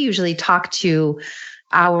question. We usually talk to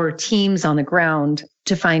our teams on the ground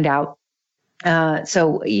to find out.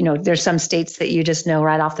 So, there's some states that you just know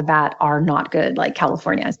right off the bat are not good, like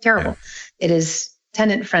California. It's terrible. Yeah. It is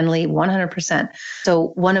tenant friendly, 100%. So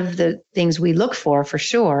one of the things we look for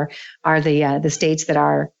sure are the states that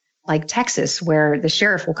are like Texas, where the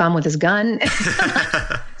sheriff will come with his gun.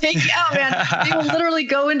 Take you out, man. They will literally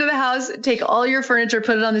go into the house, take all your furniture,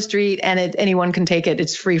 put it on the street, and anyone can take it.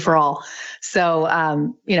 It's free for all.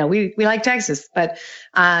 So, we like Texas, but,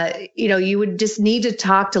 you would just need to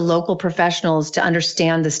talk to local professionals to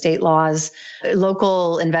understand the state laws.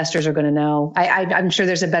 Local investors are going to know. I'm sure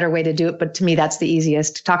there's a better way to do it, but to me, that's the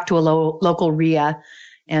easiest. Talk to a local RIA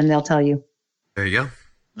and they'll tell you. There you go.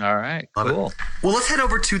 All right. Love cool. It. Well, let's head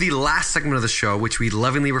over to the last segment of the show, which we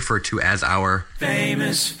lovingly refer to as our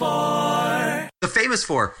Famous Four. The Famous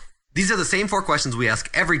Four. These are the same 4 questions we ask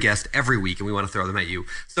every guest every week, and we want to throw them at you.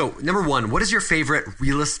 So, number 1, what is your favorite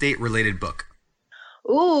real estate related book?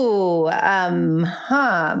 Ooh,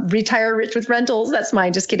 Retire Rich with Rentals. That's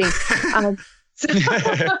mine. Just kidding.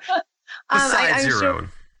 Besides your own.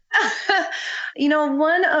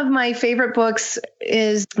 One of my favorite books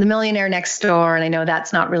is The Millionaire Next Door. And I know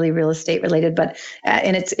that's not really real estate related, but,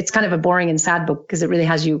 and it's kind of a boring and sad book because it really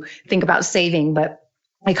has you think about saving, but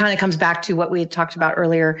it kind of comes back to what we had talked about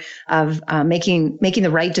earlier of making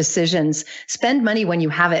the right decisions. Spend money when you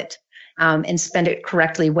have it, and spend it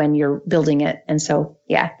correctly when you're building it. And so,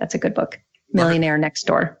 yeah, that's a good book. Millionaire Next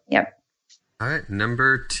Door. Yep. All right.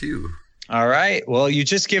 Number 2. All right. Well, you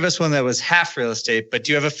just gave us one that was half real estate, but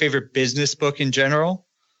do you have a favorite business book in general?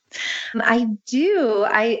 I do.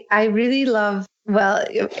 I really love, well,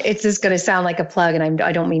 it's just going to sound like a plug and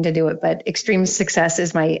I don't mean to do it, but Extreme Success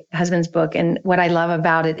is my husband's book. And what I love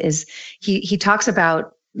about it is he talks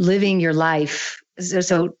about living your life.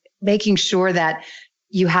 So making sure that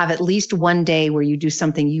you have at least one day where you do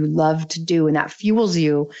something you love to do and that fuels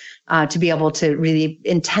you to be able to really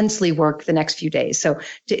intensely work the next few days. So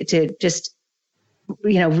to just,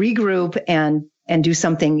 regroup and do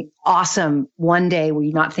something awesome one day where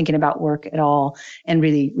you're not thinking about work at all and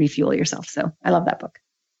really refuel yourself. So I love that book.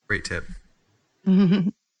 Great tip. All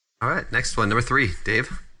right. Next one. Number 3,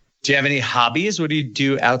 Dave. Do you have any hobbies? What do you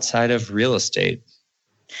do outside of real estate?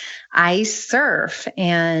 I surf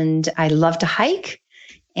and I love to hike.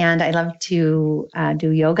 And I love to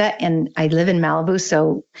do yoga, and I live in Malibu.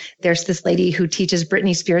 So there's this lady who teaches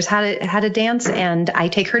Britney Spears how to dance, and I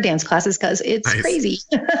take her dance classes because it's crazy.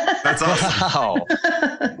 That's awesome. Wow.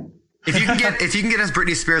 If you can get us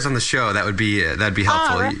Britney Spears on the show, that'd be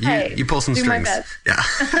helpful. Right. You pull some strings. Yeah.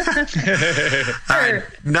 All right.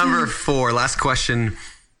 Number 4, last question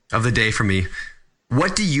of the day for me.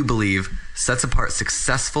 What do you believe sets apart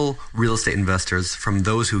successful real estate investors from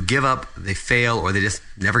those who give up, they fail, or they just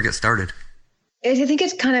never get started? I think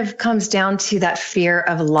it kind of comes down to that fear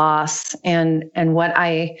of loss. And what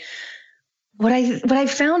I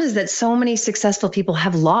found is that so many successful people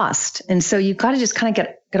have lost. And so you've got to just kind of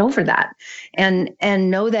get over that and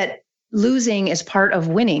know that losing is part of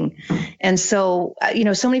winning. And so,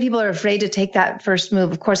 so many people are afraid to take that first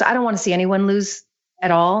move. Of course, I don't want to see anyone lose at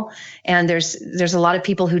all. And there's a lot of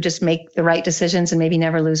people who just make the right decisions and maybe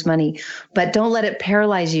never lose money, but don't let it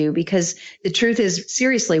paralyze you, because the truth is,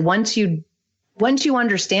 seriously, once you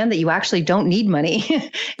understand that you actually don't need money,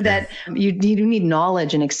 that you need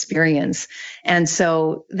knowledge and experience. And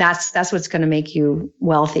so that's what's going to make you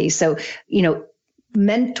wealthy. So,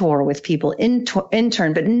 mentor with people,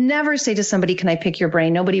 intern, but never say to somebody, can I pick your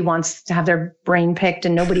brain? Nobody wants to have their brain picked,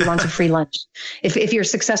 and nobody wants a free lunch. If you're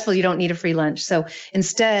successful, you don't need a free lunch. So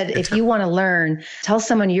instead, if you want to learn, tell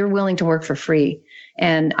someone you're willing to work for free,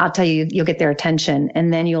 and I'll tell you, you'll get their attention,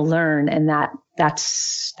 and then you'll learn. And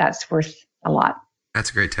that's worth a lot. That's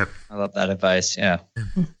a great tip. I love that advice. Yeah.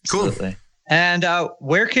 Cool. Absolutely. And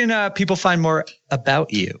where can people find more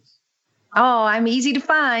about you? Oh, I'm easy to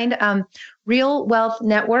find. Real Wealth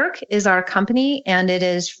Network is our company, and it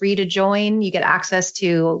is free to join. You get access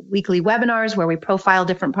to weekly webinars where we profile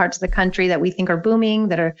different parts of the country that we think are booming,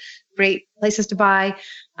 that are great places to buy.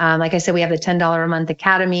 Like I said, we have the $10 a month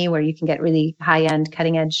Academy where you can get really high-end,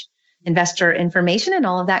 cutting-edge investor information, and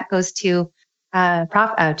all of that goes to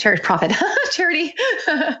charity.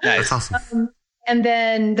 That's awesome. And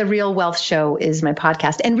then the Real Wealth Show is my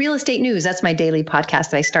podcast, and Real Estate News. That's my daily podcast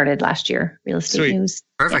that I started last year. Real Estate News.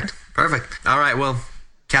 Perfect. All right. Well,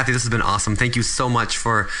 Kathy, this has been awesome. Thank you so much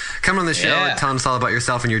for coming on the show and telling us all about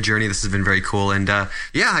yourself and your journey. This has been very cool. And I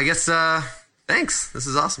guess thanks. This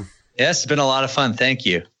is awesome. Yes, it's been a lot of fun. Thank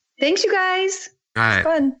you. Thanks, you guys. All right. It's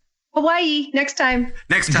fun. Hawaii next time.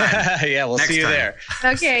 Yeah, we'll see you there.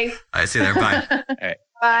 Okay. All right, see you there. Bye. All right.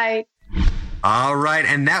 Bye. All right,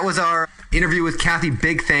 and that was our interview with Kathy.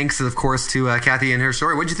 Big thanks, of course, to Kathy and her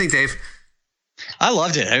story. What did you think, Dave? I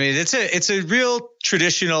loved it. I mean, it's a real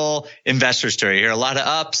traditional investor story here. A lot of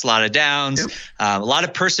ups, a lot of downs, a lot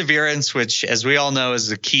of perseverance, which, as we all know, is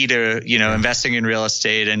the key to, investing in real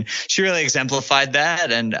estate. And she really exemplified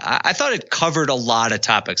that. And I thought it covered a lot of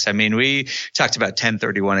topics. I mean, we talked about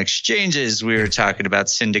 1031 exchanges. We were talking about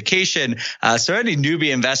syndication. So any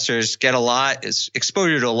newbie investors get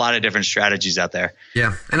exposure to a lot of different strategies out there.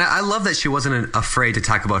 Yeah. And I love that she wasn't afraid to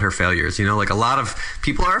talk about her failures. Like a lot of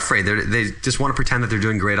people are afraid. They just want to pretend that they're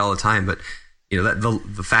doing great all the time. But that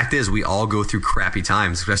the fact is, we all go through crappy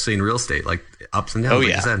times, especially in real estate, like ups and downs,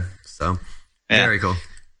 like you said. So very cool.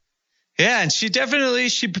 Yeah, and she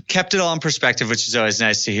kept it all in perspective, which is always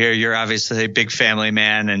nice to hear. You're obviously a big family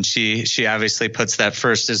man, and she obviously puts that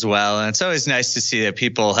first as well. And it's always nice to see that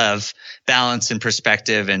people have balance and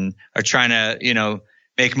perspective and are trying to,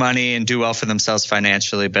 make money and do well for themselves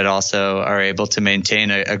financially, but also are able to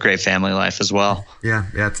maintain a great family life as well. Yeah,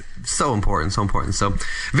 it's so important. So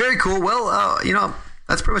very cool. Well,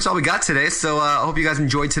 that's pretty much all we got today. So I hope you guys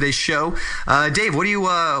enjoyed today's show. Dave, what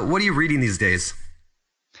are you reading these days?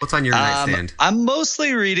 What's on your nightstand? I'm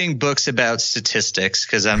mostly reading books about statistics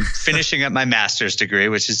because I'm finishing up my master's degree,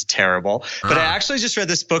 which is terrible. But I actually just read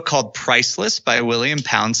this book called Priceless by William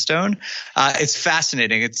Poundstone. It's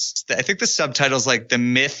fascinating. I think the subtitle is like The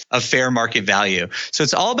Myth of Fair Market Value. So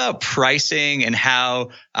it's all about pricing and how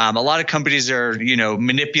a lot of companies are,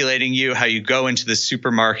 manipulating how you go into the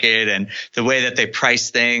supermarket and the way that they price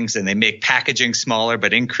things, and they make packaging smaller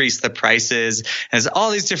but increase the prices. And there's all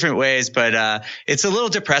these different ways, but it's a little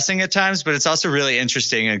depressing at times, but it's also really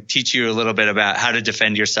interesting and teach you a little bit about how to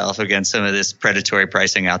defend yourself against some of this predatory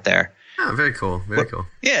pricing out there. Oh, very cool. Very cool.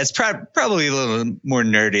 Yeah, it's probably a little more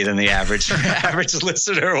nerdy than the average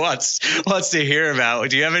listener wants to hear about.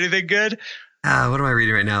 Do you have anything good? What am I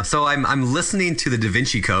reading right now? So I'm listening to the Da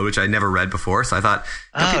Vinci Code, which I never read before. So I thought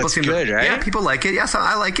people it's good, right? Yeah, people like it. Yeah, so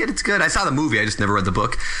I like it. It's good. I saw the movie. I just never read the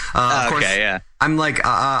book. Of course, yeah. I'm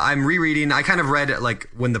rereading. I kind of read like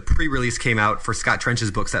when the pre-release came out for Scott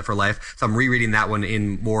Trench's book Set for Life. So I'm rereading that one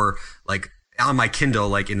in more like on my Kindle,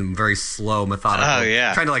 like in very slow, methodical. Oh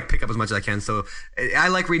yeah. Trying to like pick up as much as I can. So I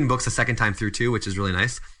like reading books a second time through too, which is really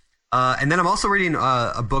nice. And then I'm also reading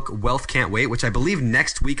a book, Wealth Can't Wait, which I believe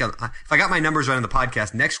next week, if I got my numbers right on the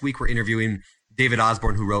podcast, next week we're interviewing David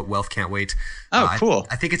Osborne, who wrote Wealth Can't Wait. Oh, cool.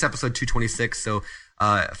 I think it's episode 226. So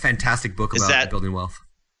fantastic book about building wealth.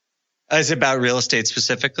 Is it about real estate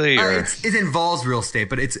specifically? Or? It involves real estate,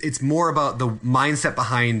 but it's more about the mindset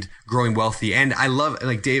behind growing wealthy. And I love,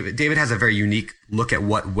 like David has a very unique look at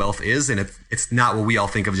what wealth is. And it's not what we all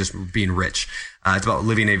think of just being rich. It's about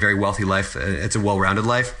living a very wealthy life. It's a well-rounded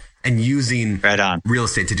life. And using real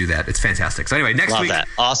estate to do that. It's fantastic. So anyway, next week. Love that.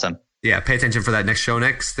 Awesome. Yeah, pay attention for that next show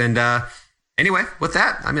next. And anyway, with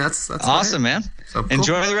that, I mean, that's awesome, man. So cool.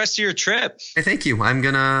 Enjoy the rest of your trip. Hey, thank you. I'm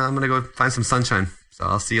gonna go find some sunshine. So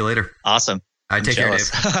I'll see you later. Awesome. All right, take care,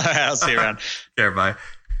 Dave. I'll see you around. Care, bye.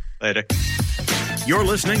 Later. You're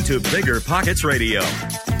listening to Bigger Pockets Radio,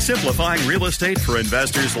 simplifying real estate for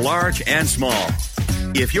investors large and small.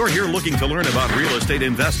 If you're here looking to learn about real estate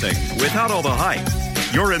investing without all the hype,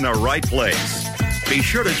 you're in the right place. Be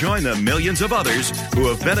sure to join the millions of others who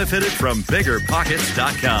have benefited from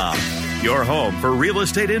BiggerPockets.com, your home for real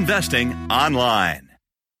estate investing online.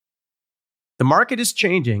 The market is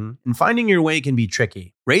changing, and finding your way can be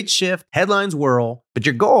tricky. Rates shift, headlines whirl, but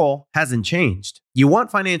your goal hasn't changed. You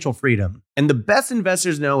want financial freedom, and the best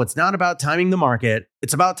investors know it's not about timing the market,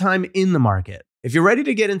 it's about time in the market. If you're ready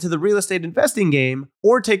to get into the real estate investing game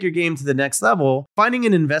or take your game to the next level, finding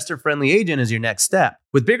an investor-friendly agent is your next step.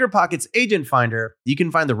 With BiggerPockets Agent Finder, you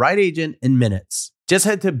can find the right agent in minutes. Just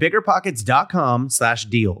head to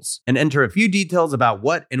biggerpockets.com/deals and enter a few details about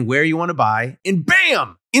what and where you want to buy, and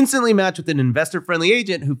bam! Instantly match with an investor-friendly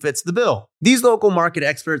agent who fits the bill. These local market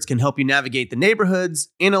experts can help you navigate the neighborhoods,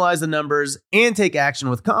 analyze the numbers, and take action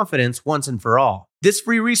with confidence once and for all. This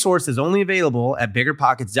free resource is only available at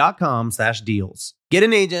biggerpockets.com/deals. Get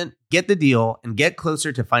an agent, get the deal, and get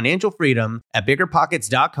closer to financial freedom at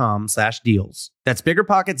biggerpockets.com/deals. That's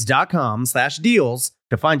biggerpockets.com/deals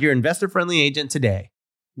to find your investor-friendly agent today.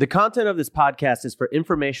 The content of this podcast is for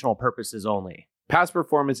informational purposes only. Past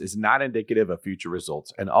performance is not indicative of future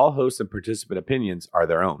results, and all host and participant opinions are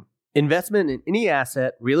their own. Investment in any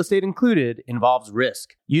asset, real estate included, involves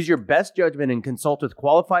risk. Use your best judgment and consult with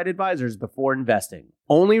qualified advisors before investing.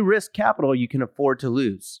 Only risk capital you can afford to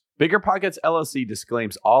lose. Bigger Pockets LLC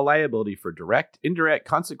disclaims all liability for direct, indirect,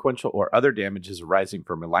 consequential, or other damages arising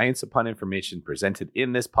from reliance upon information presented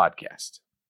in this podcast.